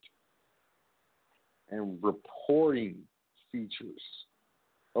limit and reporting features.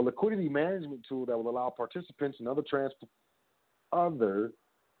 A liquidity management tool that will allow participants and other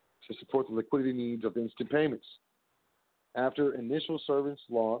to support the liquidity needs of instant payments. After initial service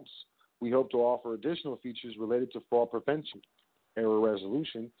launch, we hope to offer additional features related to fraud prevention, error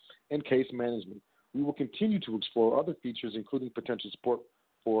resolution, and case management. We will continue to explore other features, including potential support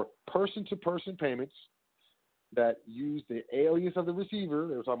for person-to-person payments that use the alias of the receiver.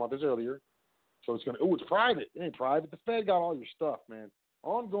 They were talking about this earlier. So it's it's private. It ain't private. The Fed got all your stuff, man.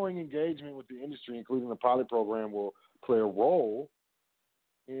 Ongoing engagement with the industry, including the pilot program, will play a role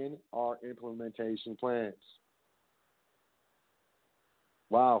in our implementation plans.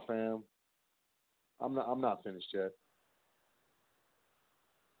 Wow, fam. I'm not finished yet.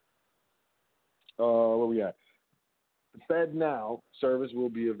 Where we at? The Fed Now service will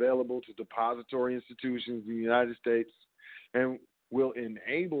be available to depository institutions in the United States and will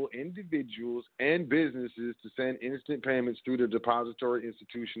enable individuals and businesses to send instant payments through their depository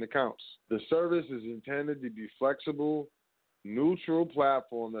institution accounts. The service is intended to be flexible, neutral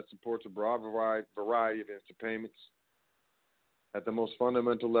platform that supports a broad variety of instant payments. At the most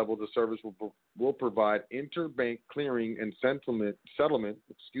fundamental level, the service will provide interbank clearing and settlement,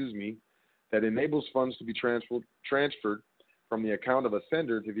 that enables funds to be transferred from the account of a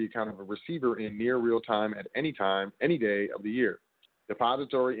sender to the account of a receiver in near real time at any time, any day of the year.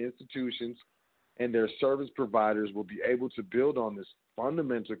 Depository institutions and their service providers will be able to build on this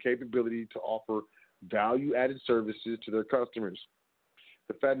fundamental capability to offer value-added services to their customers.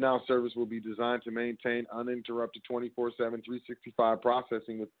 The FedNow service will be designed to maintain uninterrupted 24/7, 365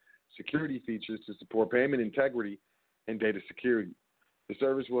 processing with security features to support payment integrity and data security. The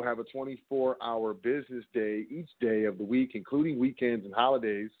service will have a 24-hour business day each day of the week, including weekends and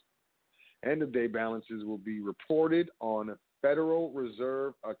holidays. End-of-day balances will be reported on Federal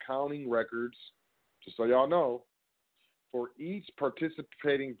Reserve accounting records, just so y'all know, for each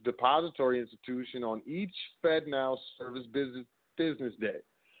participating depository institution on each FedNow service business day.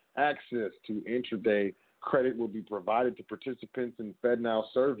 Access to intraday credit will be provided to participants in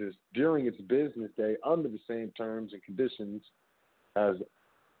FedNow service during its business day under the same terms and conditions as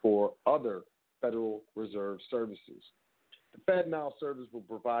for other Federal Reserve services. The FedNow service will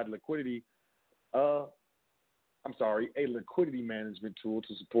provide a liquidity management tool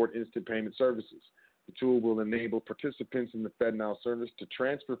to support instant payment services. The tool will enable participants in the FedNow service to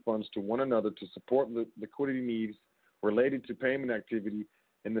transfer funds to one another to support liquidity needs related to payment activity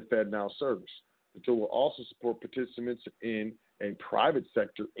in the FedNow service. The tool will also support participants in a private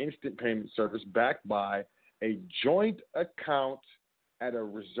sector instant payment service backed by a joint account at a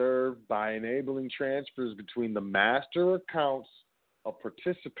reserve by enabling transfers between the master accounts of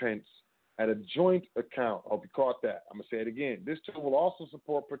participants at a joint account. I hope you caught that. I'm going to say it again. This tool will also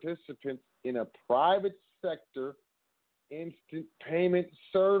support participants in a private sector instant payment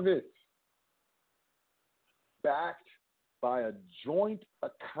service backed by a joint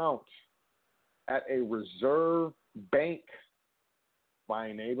account at a reserve bank by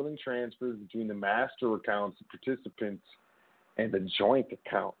enabling transfers between the master accounts of participants and the joint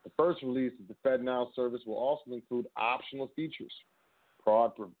account. The first release of the FedNow service will also include optional features,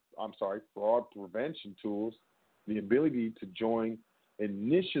 fraud prevention tools, the ability to join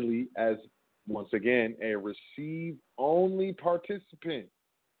initially as, once again, a receive-only participant,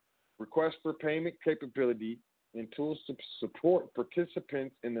 request for payment capability, and tools to support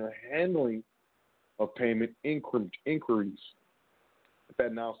participants in their handling of payment inquiries. The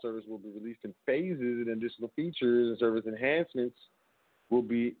FedNow service will be released in phases, and additional features and service enhancements will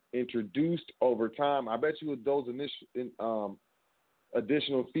be introduced over time. I bet you with those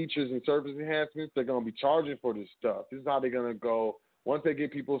additional features and service enhancements, they're going to be charging for this stuff. This is how they're going to go. Once they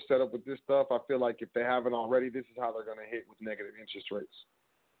get people set up with this stuff, I feel like if they haven't already, this is how they're going to hit with negative interest rates.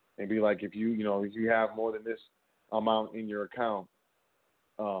 And be like, if you have more than this amount in your account,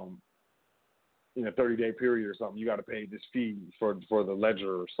 in a 30-day period or something, you got to pay this fee for the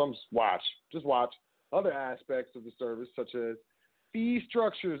ledger or some watch. Just watch. Other aspects of the service, such as fee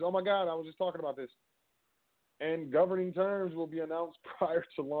structures. Oh, my God, I was just talking about this. And governing terms will be announced prior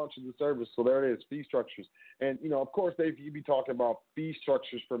to launch of the service. So there it is, fee structures. And, of course, you'd be talking about fee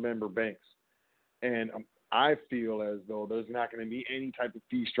structures for member banks. And I feel as though there's not going to be any type of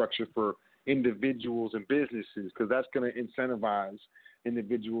fee structure for individuals and businesses, because that's going to incentivize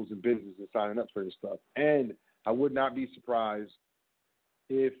individuals and businesses signing up for this stuff. And I would not be surprised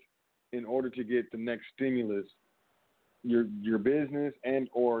if, in order to get the next stimulus, your business and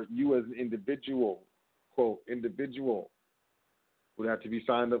or you as an individual, quote, individual, would have to be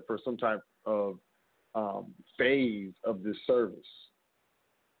signed up for some type of phase of this service.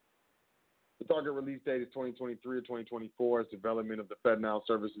 The target release date is 2023 or 2024 as development of the FedNow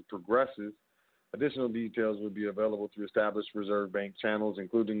services progresses. Additional details will be available through established Reserve Bank channels,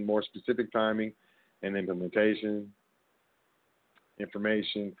 including more specific timing and implementation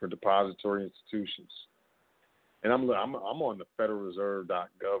information for depository institutions. And I'm on the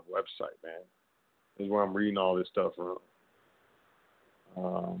FederalReserve.gov website, man. This is where I'm reading all this stuff from.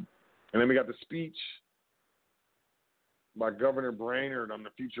 And then we got the speech by Governor Brainerd on the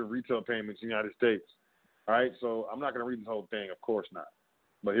future of retail payments in the United States. All right, so I'm not going to read this whole thing, of course not.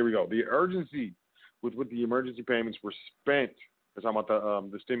 But here we go. The urgency with which the emergency payments were spent, we're talking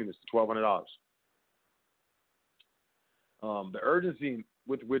about the stimulus, the $1,200. The urgency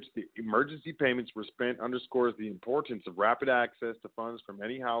with which the emergency payments were spent underscores the importance of rapid access to funds for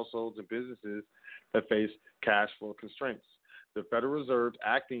many households and businesses that face cash flow constraints. The Federal Reserve,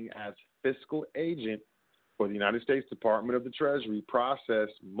 acting as fiscal agent for the United States Department of the Treasury,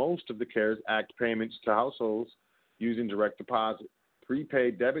 processed most of the CARES Act payments to households using direct deposit,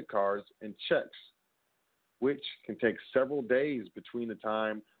 prepaid debit cards, and checks, which can take several days between the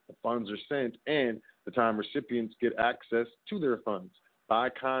time the funds are sent and the time recipients get access to their funds. By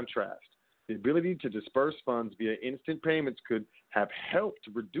contrast, the ability to disperse funds via instant payments could have helped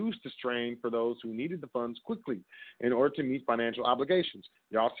to reduce the strain for those who needed the funds quickly in order to meet financial obligations.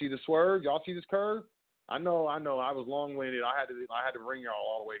 Y'all see the swerve? Y'all see this curve? I know. I was long-winded. I had to bring y'all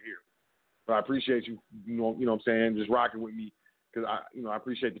all the way here. But I appreciate you, you know what I'm saying, just rocking with me, because I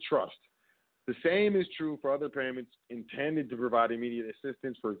appreciate the trust. The same is true for other payments intended to provide immediate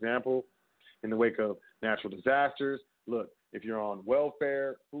assistance, for example, in the wake of natural disasters. Look, if you're on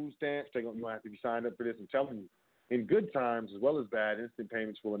welfare, food stamps, you don't have to be signed up for this. I'm telling you, in good times as well as bad, instant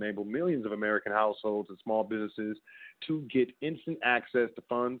payments will enable millions of American households and small businesses to get instant access to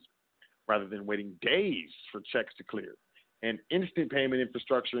funds rather than waiting days for checks to clear. And instant payment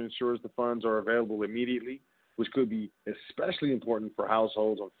infrastructure ensures the funds are available immediately, which could be especially important for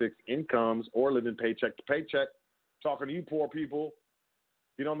households on fixed incomes or living paycheck to paycheck. Talking to you poor people,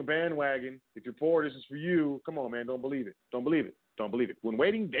 get on the bandwagon. If you're poor, this is for you. Come on, man, don't believe it. Don't believe it. Don't believe it. When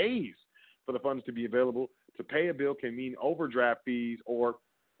waiting days for the funds to be available to pay a bill can mean overdraft fees or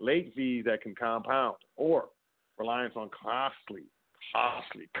late fees that can compound, or reliance on costly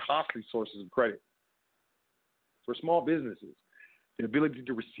sources of credit. For small businesses, the ability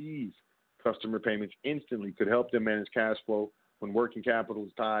to receive customer payments instantly could help them manage cash flow when working capital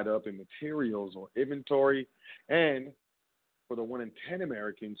is tied up in materials or inventory. And for the 1 in 10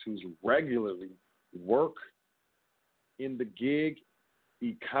 Americans who regularly work in the gig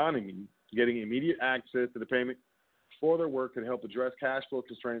economy, getting immediate access to the payment for their work could help address cash flow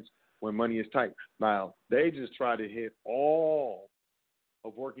constraints when money is tight. Now, they just try to hit all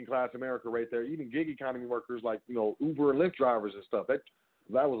of working class America right there, even gig economy workers like, Uber and Lyft drivers and stuff.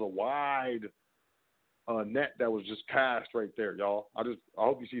 That was a wide net that was just cast right there, y'all. I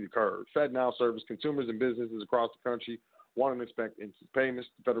hope you see the curve. FedNow service consumers and businesses across the country want and expect instant payments.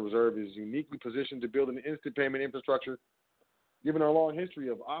 The Federal Reserve is uniquely positioned to build an instant payment infrastructure, given our long history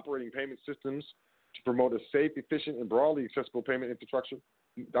of operating payment systems to promote a safe, efficient, and broadly accessible payment infrastructure.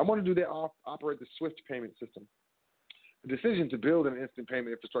 I want to do that, operate the SWIFT payment system. The decision to build an instant payment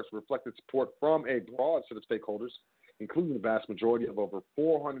infrastructure reflected support from a broad set of stakeholders, including the vast majority of over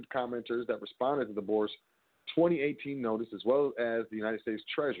 400 commenters that responded to the board's 2018 notice, as well as the United States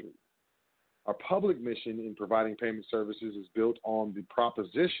Treasury. Our public mission in providing payment services is built on the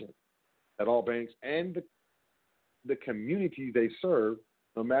proposition that all banks and the community they serve,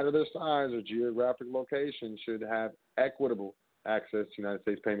 no matter their size or geographic location, should have equitable access to the United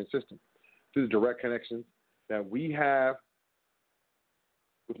States payment system. Through the direct connections that we have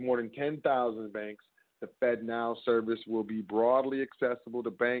with more than 10,000 banks, the FedNow service will be broadly accessible to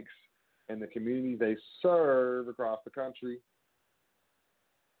banks and the communities they serve across the country.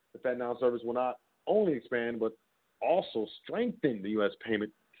 The FedNow service will not only expand, but also strengthen the U.S.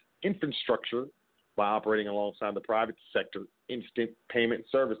 payment infrastructure by operating alongside the private sector instant payment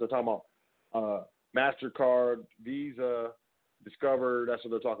service. They're talking about MasterCard, Visa, Discover. That's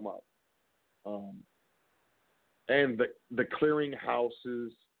what they're talking about. And the clearinghouses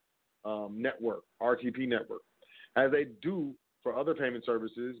network, RTP network. As they do for other payment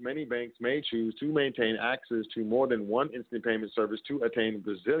services, many banks may choose to maintain access to more than one instant payment service to attain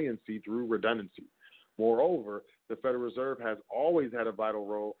resiliency through redundancy. Moreover, the Federal Reserve has always had a vital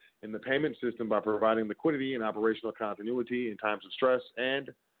role in the payment system by providing liquidity and operational continuity in times of stress, and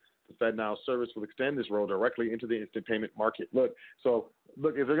the FedNow service will extend this role directly into the instant payment market. Look,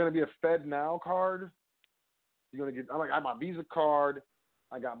 is there going to be a FedNow card? You're going to get, I got my Visa card,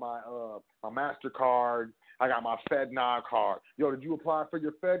 I got my MasterCard, I got my FedNow card. Yo, did you apply for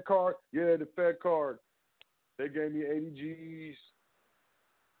your Fed card? Yeah, the Fed card. They gave me 80 G's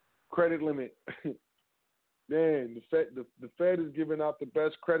credit limit. Man, the Fed is giving out the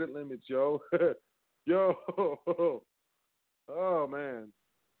best credit limits, yo. Yo. Oh, man.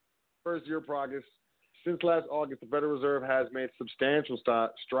 First year progress. Since last August, the Federal Reserve has made substantial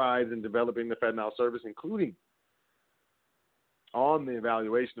strides in developing the FedNow service, including on the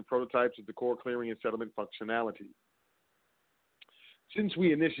evaluation of prototypes of the core clearing and settlement functionality. Since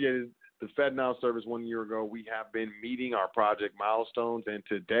we initiated the FedNow service 1 year ago, we have been meeting our project milestones, and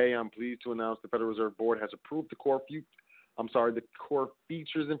today I'm pleased to announce the Federal Reserve Board has approved the core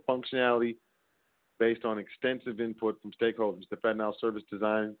features and functionality based on extensive input from stakeholders. The FedNow service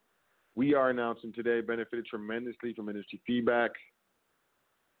design we are announcing today benefited tremendously from industry feedback.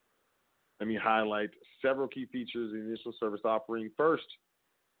 Let me highlight several key features in the initial service offering. First,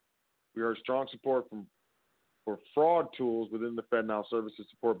 we heard strong support for fraud tools within the FedNow service to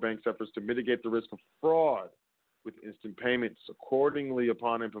support banks' efforts to mitigate the risk of fraud with instant payments. Accordingly,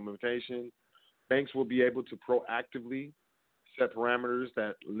 upon implementation, banks will be able to proactively set parameters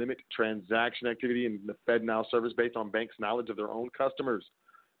that limit transaction activity in the FedNow service based on banks' knowledge of their own customers.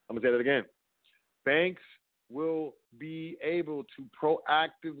 I'm going to say that again. Banks will be able to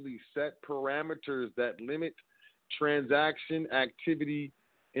proactively set parameters that limit transaction activity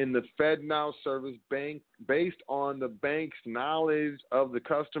in the FedNow service bank based on the bank's knowledge of the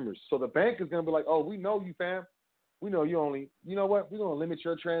customers. So the bank is going to be like, oh, we know you, fam. We know you only, you know what? We're going to limit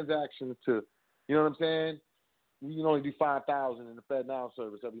your transactions to, you know what I'm saying? You can only do 5,000 in the FedNow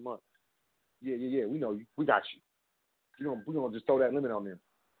service every month. Yeah. We know you. We got you. We're going to just throw that limit on them.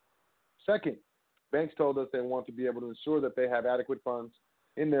 Second, banks told us they want to be able to ensure that they have adequate funds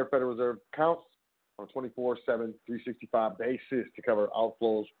in their Federal Reserve accounts on a 24/7, 365 basis to cover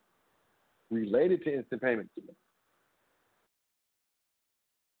outflows related to instant payments.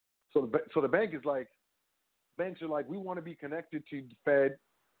 So the bank is like, banks are like, we want to be connected to the Fed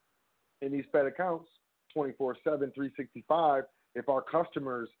in these Fed accounts 24/7, 365 if our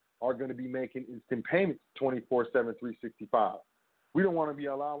customers are going to be making instant payments 24/7, 365. We don't want to be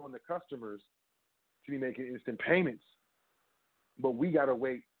allowing the customers to be making instant payments, but we got to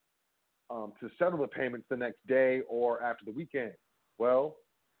wait to settle the payments the next day or after the weekend. Well,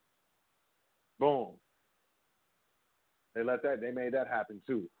 boom. They made that happen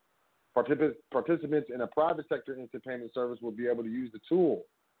too. Participants in a private sector instant payment service will be able to use the tool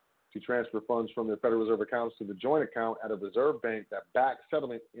to transfer funds from their Federal Reserve accounts to the joint account at a reserve bank that backs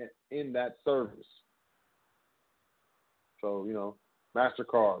settlement in that service. So,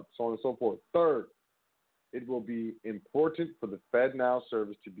 MasterCard, so on and so forth. Third, it will be important for the FedNow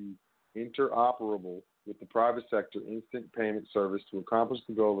service to be interoperable with the private sector instant payment service to accomplish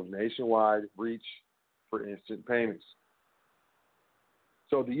the goal of nationwide reach for instant payments.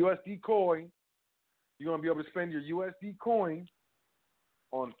 So the USD coin, you're going to be able to spend your USD coin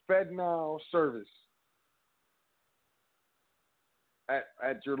on FedNow service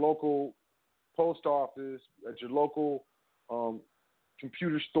at your local post office, at your local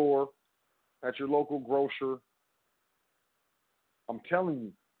computer store, at your local grocer. I'm telling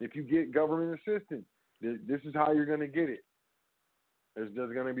you, if you get government assistance, this is how you're going to get it. There's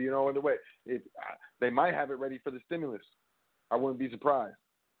going to be no other way. They might have it ready for the stimulus. I wouldn't be surprised.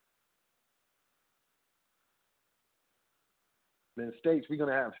 Then states, we're going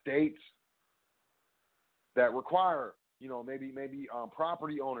to have states that require, maybe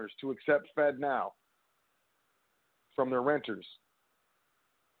property owners to accept FedNow from their renters.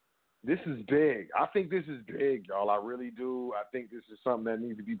 This is big. I think this is big, y'all. I really do. I think this is something that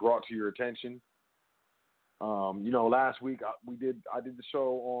needs to be brought to your attention. Last week I did the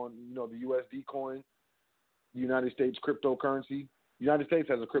show on, the USD coin, the United States cryptocurrency. The United States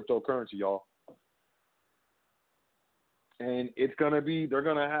has a cryptocurrency, y'all. And they're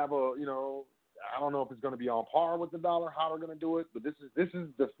going to have I don't know if it's going to be on par with the dollar, how they're going to do it, but this is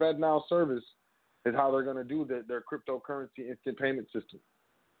the FedNow service is how they're going to do their cryptocurrency instant payment system.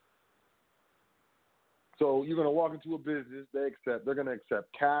 So you're going to walk into a business, they're going to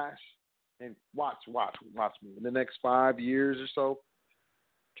accept cash, and watch me. In the next 5 years or so,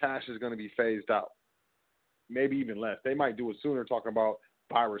 cash is going to be phased out. Maybe even less. They might do it sooner, talking about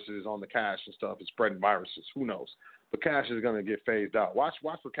viruses on the cash and stuff and spreading viruses. Who knows? But cash is going to get phased out. Watch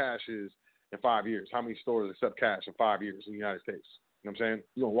what cash is in 5 years. How many stores accept cash in 5 years in the United States? You know what I'm saying?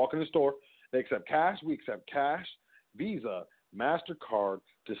 You're going to walk in the store. They accept cash. We accept cash, Visa, MasterCard,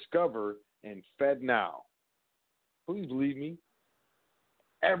 Discover, and FedNow. Please believe me.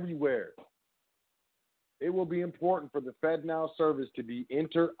 Everywhere. It will be important for the FedNow service to be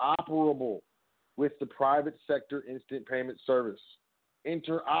interoperable with the private sector instant payment service.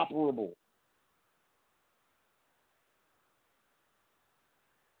 Interoperable.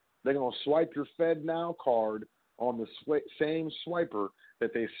 They're going to swipe your FedNow card on the same swiper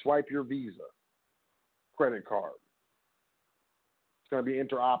that they swipe your Visa credit card. It's going to be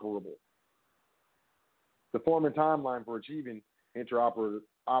interoperable. The form and timeline for achieving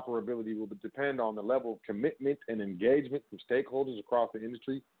interoperability will depend on the level of commitment and engagement from stakeholders across the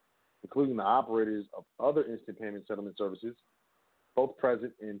industry, including the operators of other instant payment settlement services, both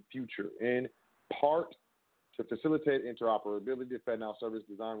present and future. In part, to facilitate interoperability, the FedNow service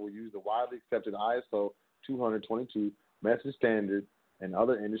design will use the widely accepted ISO 222 message standard and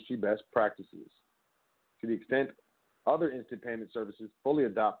other industry best practices. To the extent other instant payment services fully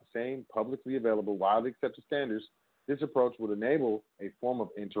adopt the same publicly available, widely accepted standards, this approach would enable a form of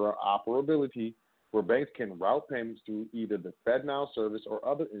interoperability where banks can route payments through either the FedNow service or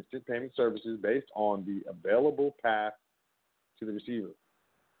other instant payment services based on the available path to the receiver.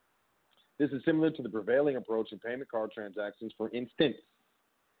 This is similar to the prevailing approach in payment card transactions, for instance.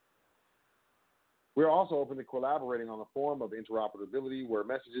 We are also open to collaborating on a form of interoperability where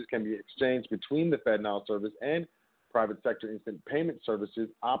messages can be exchanged between the FedNow service and private sector instant payment services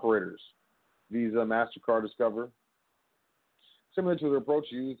operators, Visa, MasterCard, Discover, similar to the approach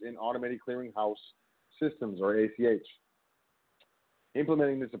used in automated clearinghouse systems, or ACH.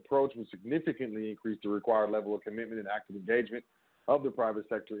 Implementing this approach would significantly increase the required level of commitment and active engagement of the private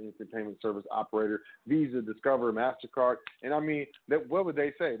sector instant payment service operator, Visa, Discover, MasterCard. And I mean, what would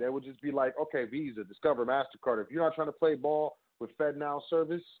they say? They would just be like, okay, Visa, Discover, MasterCard, if you're not trying to play ball with FedNow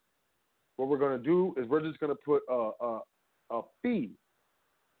service, what we're going to do is we're just going to put a fee,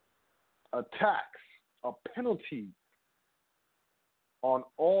 a tax, a penalty on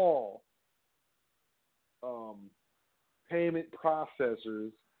all payment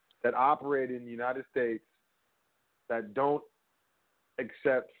processors that operate in the United States that don't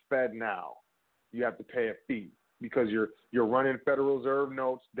accept FedNow. You have to pay a fee because you're running Federal Reserve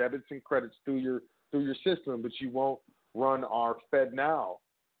notes, debits, and credits through your system, but you won't run our FedNow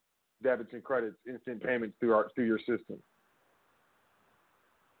debits and credits, instant payments through your system.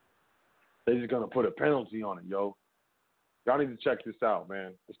 They're just gonna put a penalty on it, yo. Y'all need to check this out,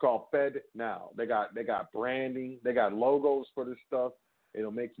 man. It's called FedNow. They got branding, they got logos for this stuff.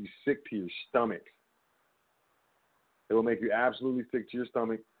 It'll make you sick to your stomach. It will make you absolutely sick to your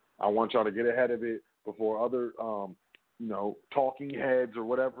stomach. I want y'all to get ahead of it before other talking heads or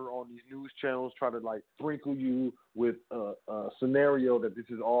whatever on these news channels try to like sprinkle you with a scenario that this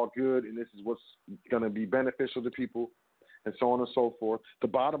is all good and this is what's going to be beneficial to people and so on and so forth. The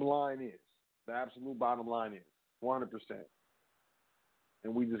absolute bottom line is 100%.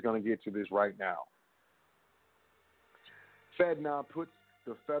 And we're just going to get to this right now. FedNow puts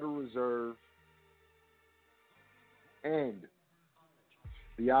the Federal Reserve and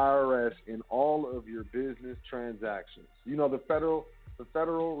the IRS in all of your business transactions. You know, the Federal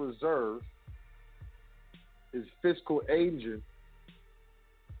Reserve is fiscal agent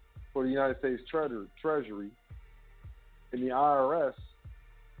for the United States Treasury, and the IRS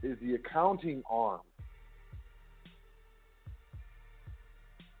is the accounting arm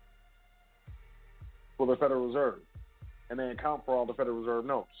for the Federal Reserve, and they account for all the Federal Reserve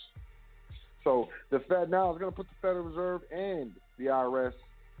notes. So the FedNow is going to put the Federal Reserve and the IRS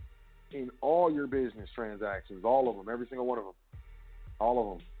in all your business transactions, all of them, every single one of them, all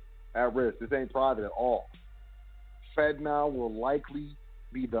of them, at risk. This ain't private at all. FedNow will likely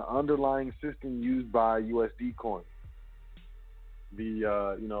be the underlying system used by USD coin,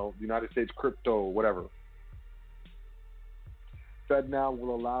 the United States crypto, whatever. FedNow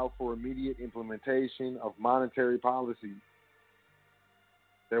will allow for immediate implementation of monetary policy.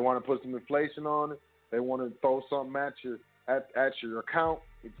 They want to put some inflation on it. They want to throw something at your account.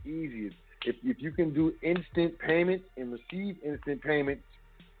 It's easy. If you can do instant payments and receive instant payments,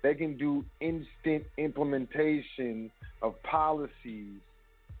 they can do instant implementation of policies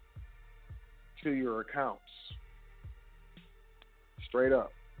to your accounts. Straight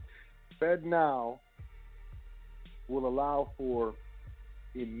up. FedNow will allow for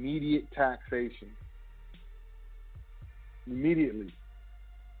immediate taxation. Immediately.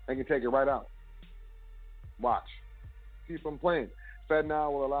 They can take it right out. Watch. See if I'm playing.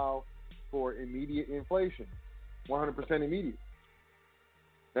 FedNow will allow for immediate inflation. 100% immediate.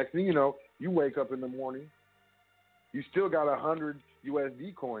 Next thing you know, you wake up in the morning, you still got 100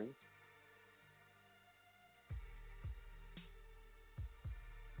 USD coins.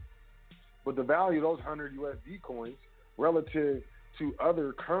 But the value of those 100 USD coins relative to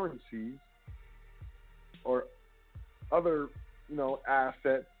other currencies or other,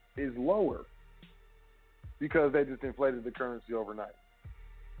 assets is lower because they just inflated the currency overnight.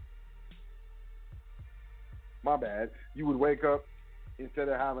 My bad. You would wake up, instead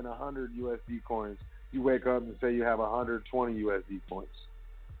of having 100 USD coins, you wake up and say you have 120 USD coins.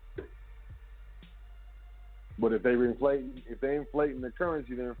 But if they inflating the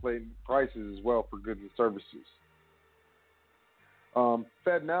currency, they're inflating prices as well for goods and services.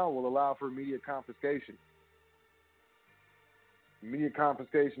 FedNow will allow for immediate confiscation. Immediate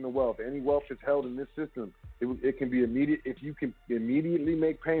confiscation of wealth. Any wealth that's held in this system, it can be immediate. If you can immediately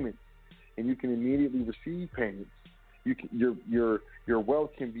make payments and you can immediately receive payments, your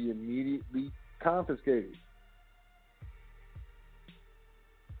wealth can be immediately confiscated.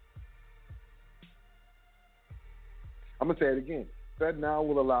 I'm going to say it again. FedNow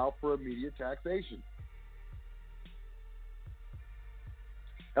will allow for immediate taxation.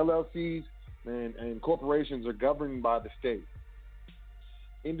 LLCs and corporations are governed by the state.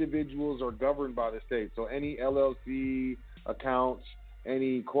 Individuals are governed by the state. So any LLC accounts,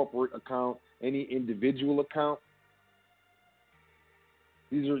 any corporate account, any individual account,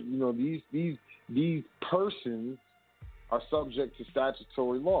 these are, these persons are subject to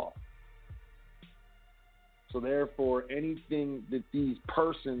statutory law. So therefore, anything that these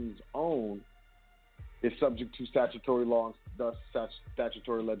persons own is subject to statutory law, thus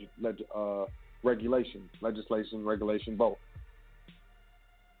statutory legislation, both.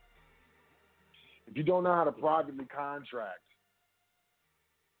 If you don't know how to privately contract,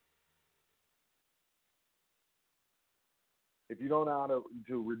 if you don't know how to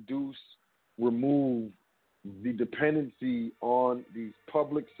remove the dependency on these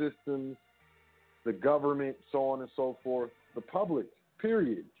public systems, the government, so on and so forth, the public,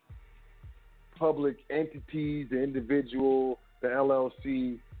 period. Public entities, the individual, the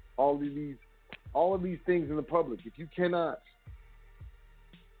LLC, all of these things in the public. If you cannot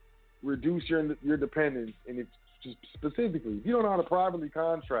reduce your dependence, and it's just specifically, if you don't know how to privately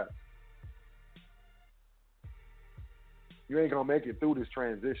contract, you ain't gonna make it through this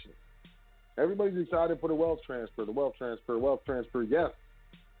transition. Everybody's excited for the wealth transfer. Yes,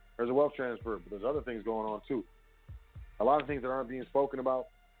 there's a wealth transfer, but there's other things going on too. A lot of things that aren't being spoken about,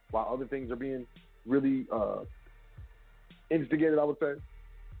 while other things are being really instigated, I would say.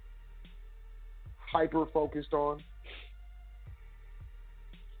 Hyper focused on.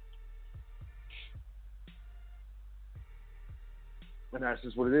 And that's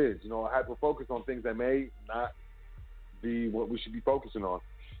just what it is. Hyper focused on things that may not be what we should be focusing on.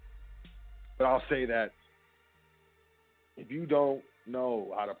 But I'll say that if you don't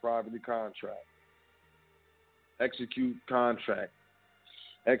know how to privately contract, execute contract,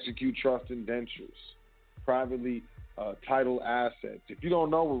 execute trust indentures, privately title assets, if you don't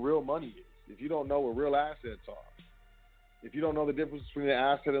know where real money is, if you don't know where real assets are, if you don't know the difference between an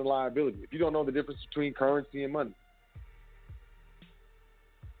asset and liability, if you don't know the difference between currency and money,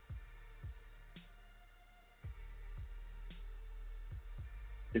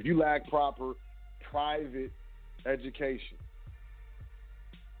 if you lack proper private education,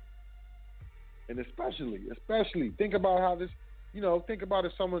 and especially think about how this, think about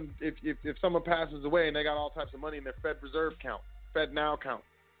if someone passes away and they got all types of money in their Fed Reserve account, FedNow account.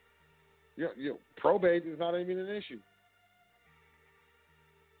 Probate is not even an issue.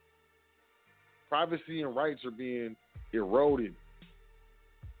 Privacy and rights are being eroded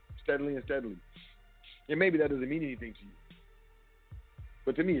steadily. And maybe that doesn't mean anything to you,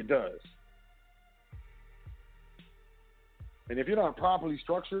 but to me it does. And if you're not properly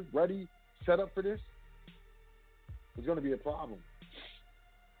structured, ready, set up for this, it's going to be a problem.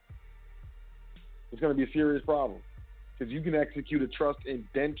 It's going to be a serious problem because you can execute a trust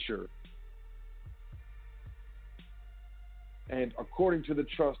indenture, and according to the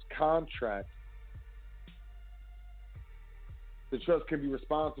trust contract, the trust can be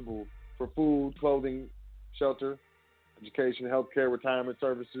responsible for food, clothing, shelter, education, healthcare, retirement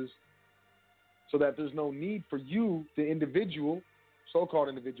services, so that there's no need for you, the individual, so-called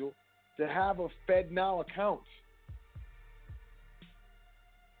individual, to have a FedNow account.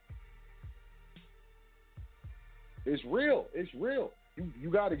 It's real. It's real.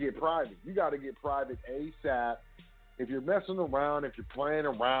 You got to get private. You got to get private ASAP. If you're messing around, if you're playing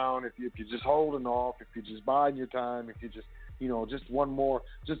around, if you're just holding off, if you're just biding your time, if you're just, just one more,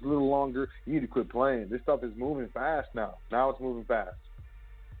 just a little longer, you need to quit playing. This stuff is moving fast now. Now it's moving fast.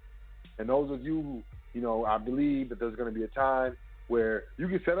 And those of you who, I believe that there's going to be a time where you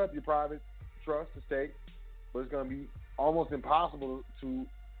can set up your private trust estate, but it's going to be almost impossible to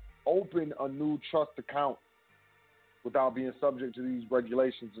open a new trust account without being subject to these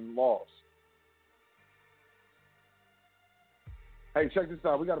regulations and laws. Hey, check this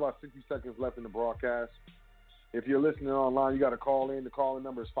out. We got about 60 seconds left in the broadcast. If you're listening online, you got to call in. The call-in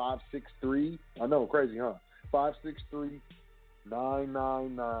number is 563. I know, crazy, huh?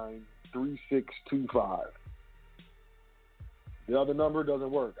 563-999-3625. The other number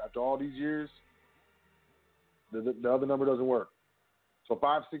doesn't work. After all these years, the other number doesn't work. So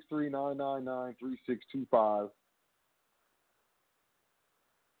 563-999-3625.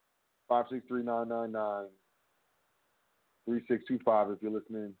 563-999-3625. If you're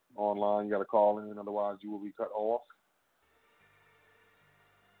listening online, you got to call in. Otherwise, you will be cut off.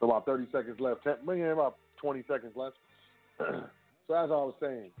 So about 30 seconds left. About 20 seconds left. So as I was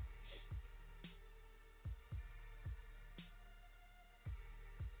saying,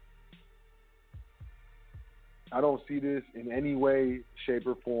 I don't see this in any way, shape,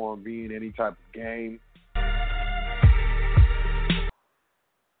 or form being any type of game.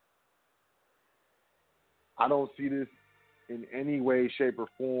 I don't see this in any way, shape, or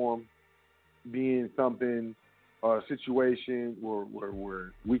form being something, a situation where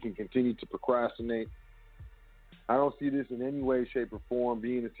we can continue to procrastinate. I don't see this in any way, shape, or form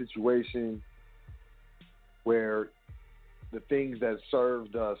being a situation where the things that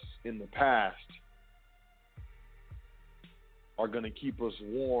served us in the past are going to keep us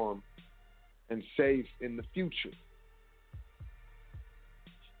warm and safe in the future.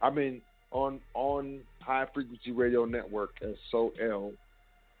 I've been on High Frequency Radio Network as SOL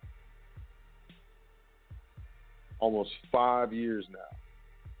almost 5 years now.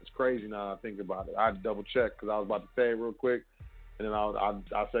 It's crazy now I think about it. I had to double check because I was about to say it real quick, and then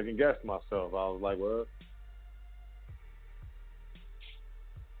I second guessed myself. I was like, well,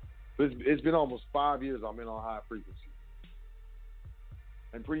 it's been almost 5 years I've been on High Frequency.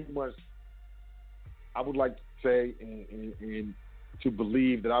 And pretty much, I would like to say and to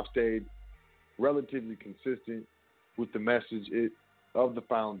believe that I've stayed relatively consistent with the message of the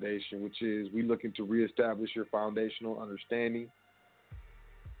foundation, which is we looking to reestablish your foundational understanding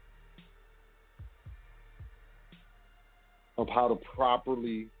of how to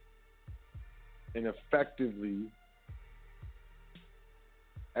properly and effectively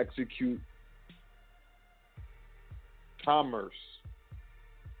execute commerce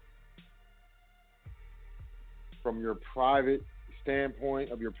from your private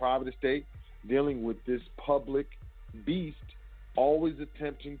standpoint of your private estate, dealing with this public beast, always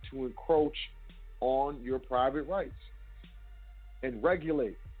attempting to encroach on your private rights and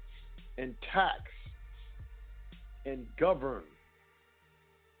regulate and tax and govern.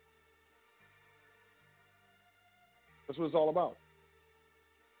 That's what it's all about.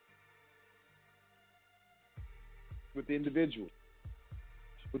 With the individual,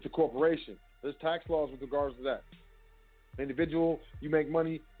 with the corporation. There's tax laws with regards to that. Individual, you make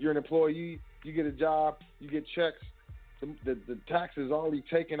money, you're an employee, you get a job, you get checks. The tax is already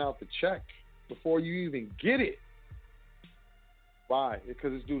taken out the check before you even get it. Why?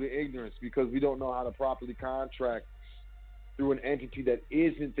 Because it's due to ignorance, because we don't know how to properly contract through an entity that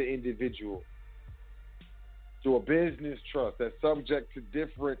isn't the individual, through a business trust that's subject to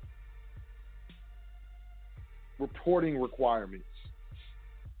different reporting requirements.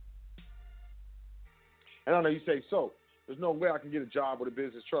 And I know you say, so there's no way I can get a job with a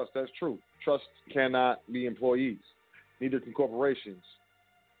business trust. That's true. Trusts cannot be employees. Neither can corporations.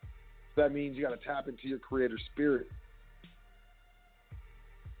 So that means you got to tap into your creator spirit.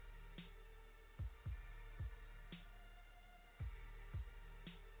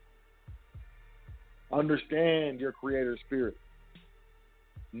 Understand your creator spirit.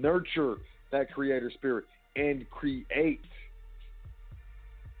 Nurture that creator spirit and create.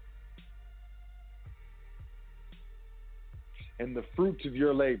 And the fruits of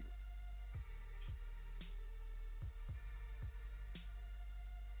your labor.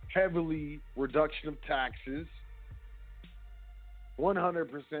 Heavily reduction of taxes,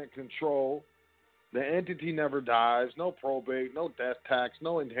 100% control. The entity never dies. No probate, no death tax,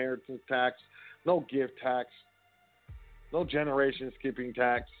 no inheritance tax, no gift tax, no generation skipping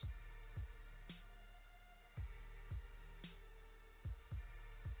tax.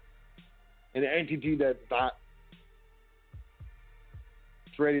 an entity that's not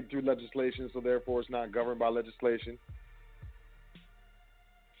created through legislation, so therefore it's not governed by legislation.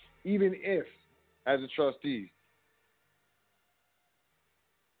 Even if, as a trustee,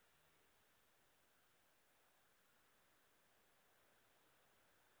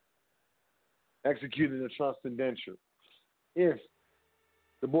 executed a trust indenture, if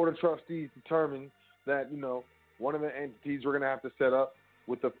the Board of Trustees determined that, one of the entities we're going to have to set up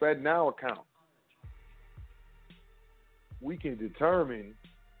with the FedNow account, we can determine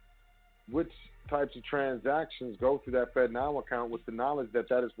which types of transactions go through that FedNow account with the knowledge that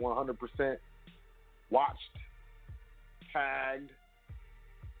that is 100% watched, tagged,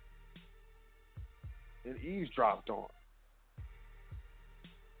 and eavesdropped on.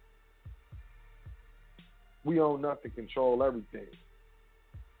 We own nothing, control everything.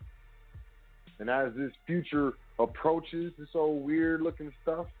 And as this future approaches, this old weird-looking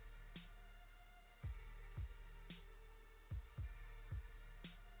stuff,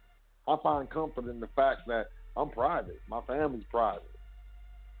 I find comfort in the fact that I'm private. My family's private.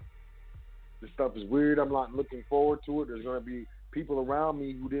 This stuff is weird. I'm not looking forward to it. There's going to be people around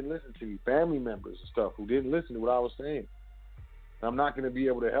me who didn't listen to me, family members and stuff who didn't listen to what I was saying. And I'm not going to be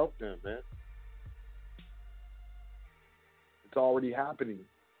able to help them, man. It's already happening.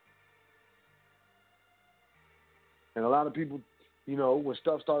 And a lot of people, when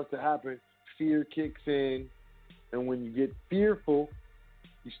stuff starts to happen, fear kicks in. And when you get fearful,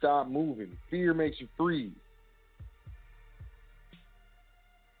 you stop moving. Fear makes you freeze.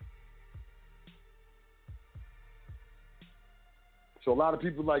 So a lot of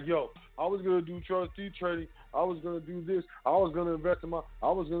people like, I was going to do trustee trading. I was going to do this. I was going to invest I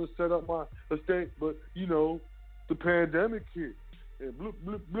was going to set up my estate. But, the pandemic hit. And blah,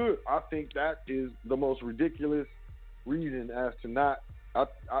 blah, blah. I think that is the most ridiculous reason as to not. I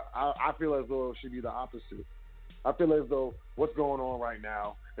feel as though it should be the opposite. I feel as though what's going on right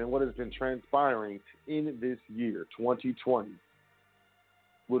now and what has been transpiring in this year, 2020,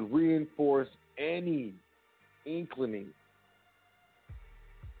 would reinforce any inkling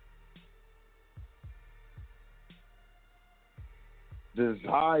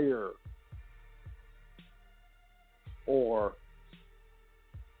desire or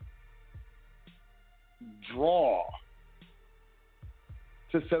draw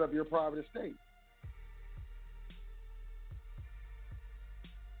to set up your private estate.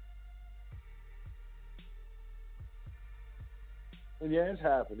 And yeah, it's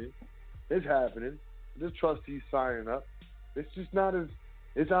happening. It's happening. This trustee's signing up. It's just not as,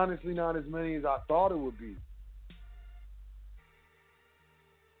 it's honestly not as many as I thought it would be.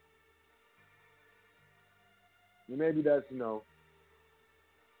 And maybe that's,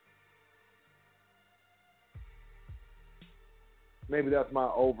 maybe that's my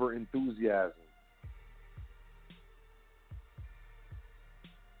over enthusiasm.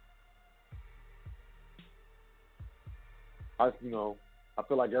 I feel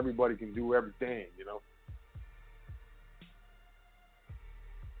like everybody can do everything,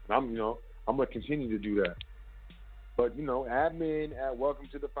 And I'm going to continue to do that. But, admin at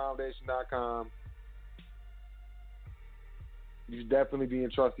welcometothefoundation.com. You should definitely be in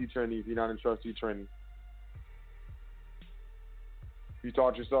trustee training if you're not in trustee training. You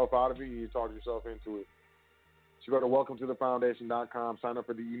taught yourself out of it, you taught yourself into it. So go to welcometothefoundation.com, sign up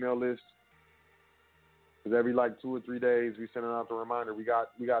for the email list. Because every 2 or 3 days we send out the reminder. We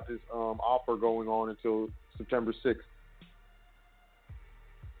got this offer going on until September 6th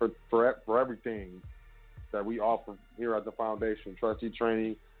for everything that we offer here at the foundation: trustee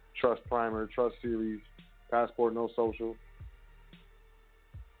training, trust primer, trust series, passport no social.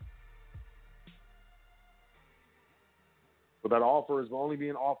 But that offer is only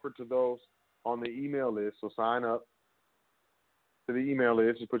being offered to those on the email list. So sign up to the email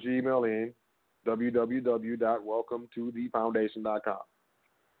list. Just put your email in. www.welcometothefoundation.com.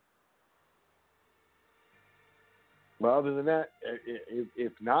 But other than that,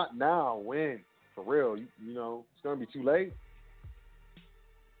 if not now, when? For real, it's going to be too late.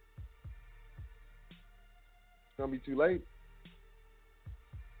 It's going to be too late.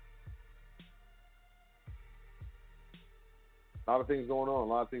 A lot of things going on, a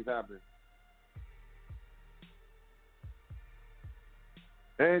lot of things happening.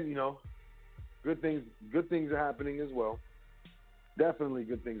 And, good things are happening as well. Definitely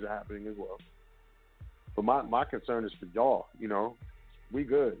good things are happening as well. But my concern is for y'all, We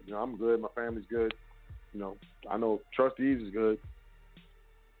good. I'm good, my family's good. I know trustees is good.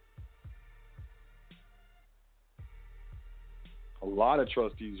 A lot of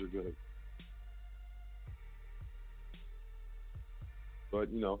trustees are good. But,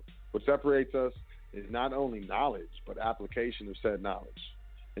 what separates us is not only knowledge, but application of said knowledge.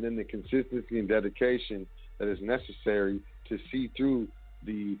 And then the consistency and dedication that is necessary to see through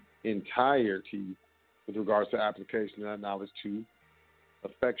the entirety with regards to application of that knowledge to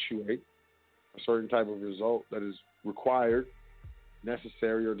effectuate a certain type of result that is required,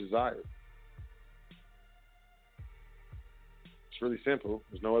 necessary, or desired. It's really simple.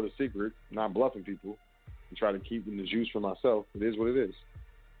 There's no other secret. I'm not bluffing people and try to keep the juice for myself. It is what it is.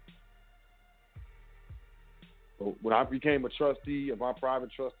 But when I became a trustee of my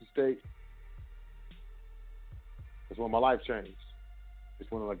private trust estate, that's when my life changed.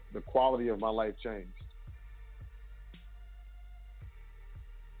 It's when the quality of my life changed.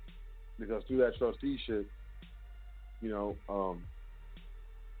 Because through that trusteeship, a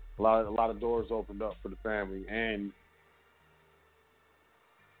lot of doors opened up for the family, and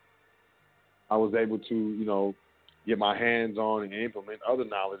I was able to, get my hands on and implement other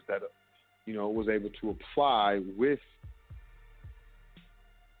knowledge that, was able to apply with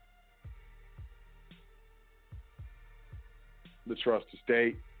the trust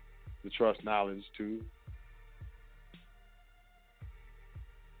estate, the trust knowledge to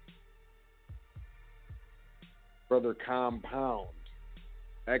further compound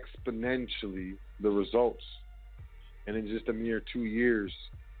exponentially the results. And in just a mere 2 years,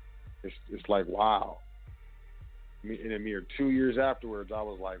 it's like, wow. In a mere 2 years afterwards, I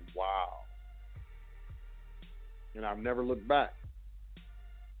was like, wow. And I've never looked back.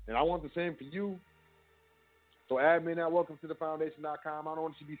 And I want the same for you. So admin at welcometothefoundation.com. I don't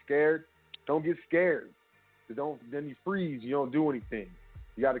want you to be scared. Don't get scared. Then you freeze. You don't do anything.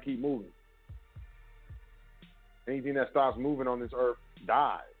 You got to keep moving. Anything that stops moving on this earth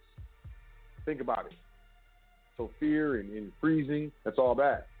dies. Think about it. So fear and freezing, that's all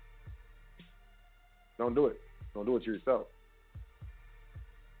bad. Don't do it. Don't do it to yourself.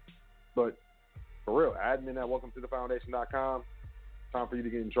 But for real, admin at welcometothefoundation.com. Time for you to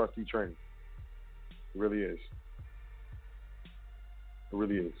get in trustee training. It really is. It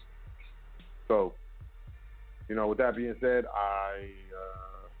really is. So, with that being said,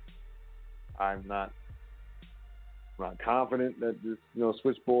 I'm not confident that this,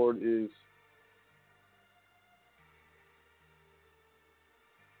 switchboard is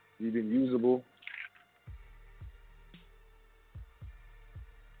even usable.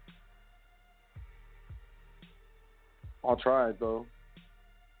 I'll try it though.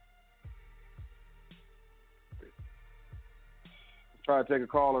 Try to take a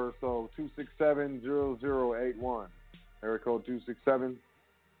caller or so. 267-0081. Area code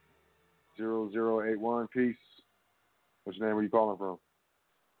 267-0081. Peace. What's your name? Where you calling from?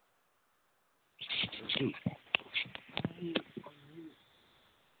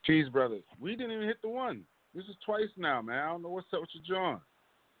 Cheese Brothers. We didn't even hit the one. This is twice now, man. I don't know what's up with your John.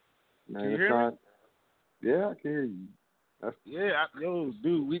 Man, can you hear me? Yeah, I can hear you.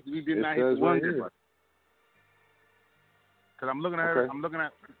 Dude, we did not hit the one. Because I'm looking at her. I'm looking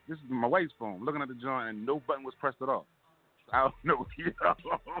at, this is my wife's phone. I'm looking at the joint and no button was pressed at all. I don't know. The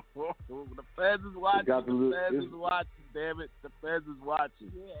feds is watching. The feds is watching, damn it. The feds is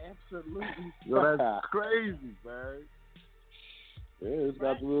watching. Yeah, absolutely. Yo, that's crazy, man. Yeah, it's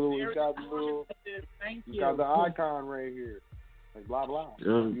got the little, Thank you. It's got the icon right here. Like blah blah.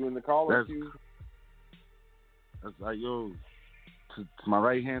 You in the caller queue. That's like, to my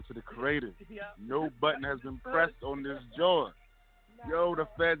right hand to the creator. No button has been pressed on this jaw. Yo, the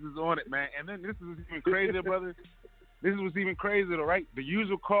feds is on it, man. And then this is even crazier, brother. This is what's even crazier, though, right? The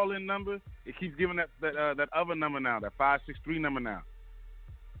usual call-in number, it keeps giving that other number now, that 563 number now.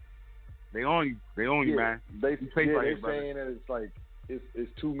 They own you. They own you, man. They're saying that it's like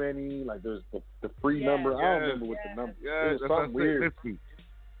it's too many. Like there's the free number. I don't remember what the number. Yeah, it's something weird. Listen,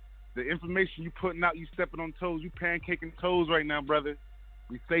 the information you putting out, you stepping on toes, you pancaking toes right now, brother.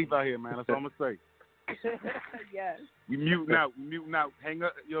 We safe out here, man. That's all I'm gonna say. Yes. We muting out. Hang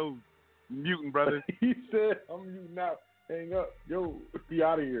up, yo. Muting, brother. He said, I'm muting out. Hang up. Yo, be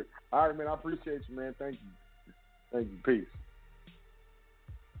out of here. All right, man. I appreciate you, man. Thank you. Thank you. Peace.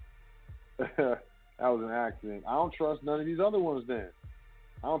 That was an accident. I don't trust none of these other ones then.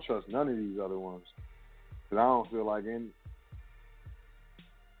 I don't trust none of these other ones. Because I don't feel like any.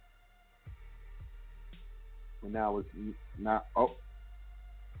 And now it's not. Oh.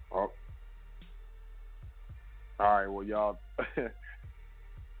 All right, well, y'all.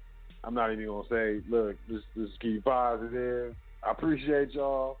 I'm not even gonna say, look, just keep positive. I appreciate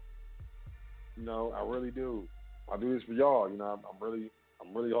y'all. I really do. I do this for y'all. I'm really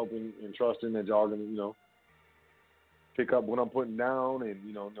hoping and trusting that y'all gonna, pick up what I'm putting down and,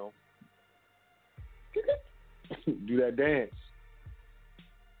 do that dance.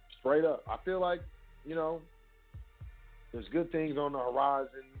 Straight up. I feel like, there's good things on the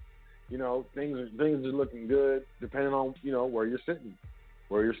horizon. Things are looking good depending on, where you're sitting,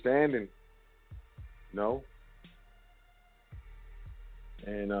 where you're standing.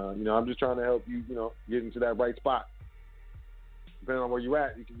 And, I'm just trying to help you, get into that right spot. Depending on where you're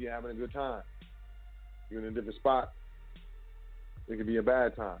at, you can be having a good time. You're in a different spot, it could be a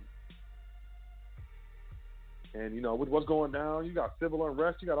bad time. And, with what's going down, you got civil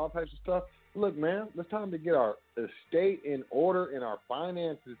unrest, you got all types of stuff. Look, man, it's time to get our estate in order and our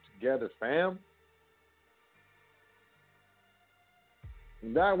finances together, fam.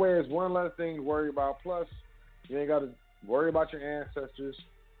 And that way, it's one less thing to worry about. Plus, you ain't got to worry about your ancestors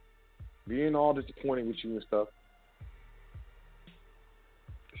being all disappointed with you and stuff.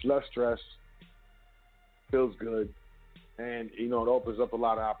 It's less stress. Feels good. And, it opens up a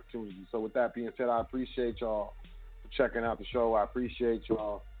lot of opportunities. So with that being said, I appreciate y'all for checking out the show. I appreciate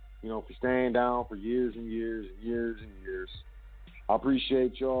y'all, for staying down for years and years and years and years. I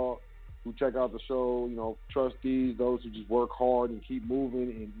appreciate y'all who check out the show, trustees, those who just work hard and keep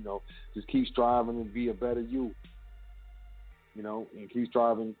moving and, just keep striving and be a better you. And keep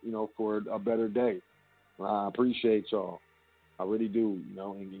striving, for a better day. I appreciate y'all. I really do,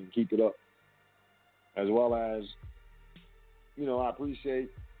 and keep it up. As well as, I appreciate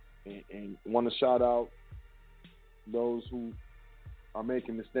and want to shout out those who are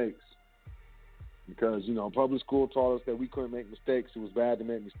making mistakes. Because, public school taught us that we couldn't make mistakes. It was bad to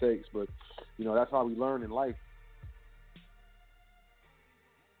make mistakes. But, that's how we learn in life.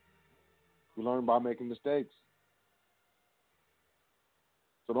 We learn by making mistakes.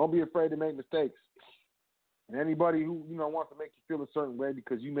 So don't be afraid to make mistakes. And anybody who, wants to make you feel a certain way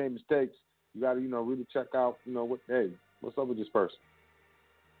because you made mistakes, you got to, really check out, what's up with this person?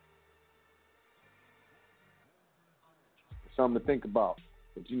 It's something to think about.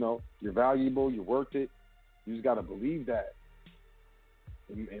 But, you're valuable, you're worth it. You just got to believe that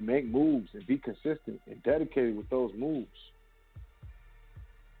and make moves and be consistent and dedicated with those moves.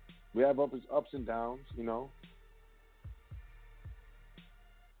 We have ups and downs,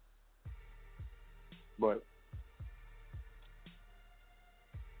 But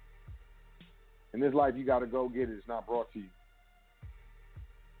in this life, you got to go get it. It's not brought to you.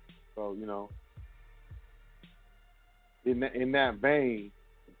 So, in that vein,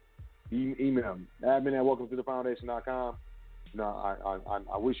 email me. admin@welcometothefoundation.com.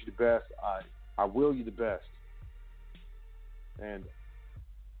 I wish you the best. I will you the best. And,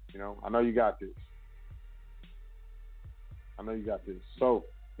 I know you got this. So,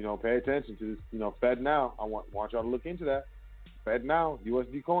 pay attention to this. Fed Now. I want y'all to look into that. Fed Now,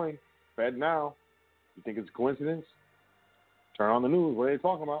 USD coin. Fed Now. You think it's a coincidence? Turn on the news. What are they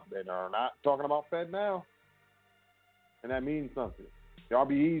talking about? They are not talking about Fed Now. And that means something. Y'all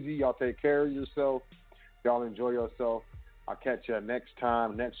be easy. Y'all take care of yourself. Y'all enjoy yourself. I'll catch you next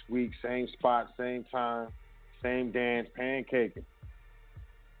time, next week. Same spot, same time, same dance, pancaking.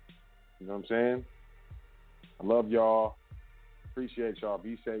 You know what I'm saying? I love y'all. Appreciate y'all.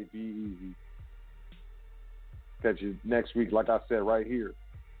 Be safe. Be easy. Catch you next week, like I said, right here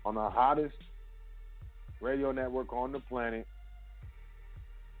on the hottest radio network on the planet.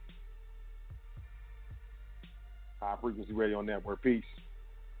 High Frequency Radio Network. Peace.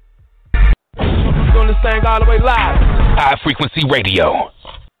 Doing this thing all the way live. High Frequency Radio.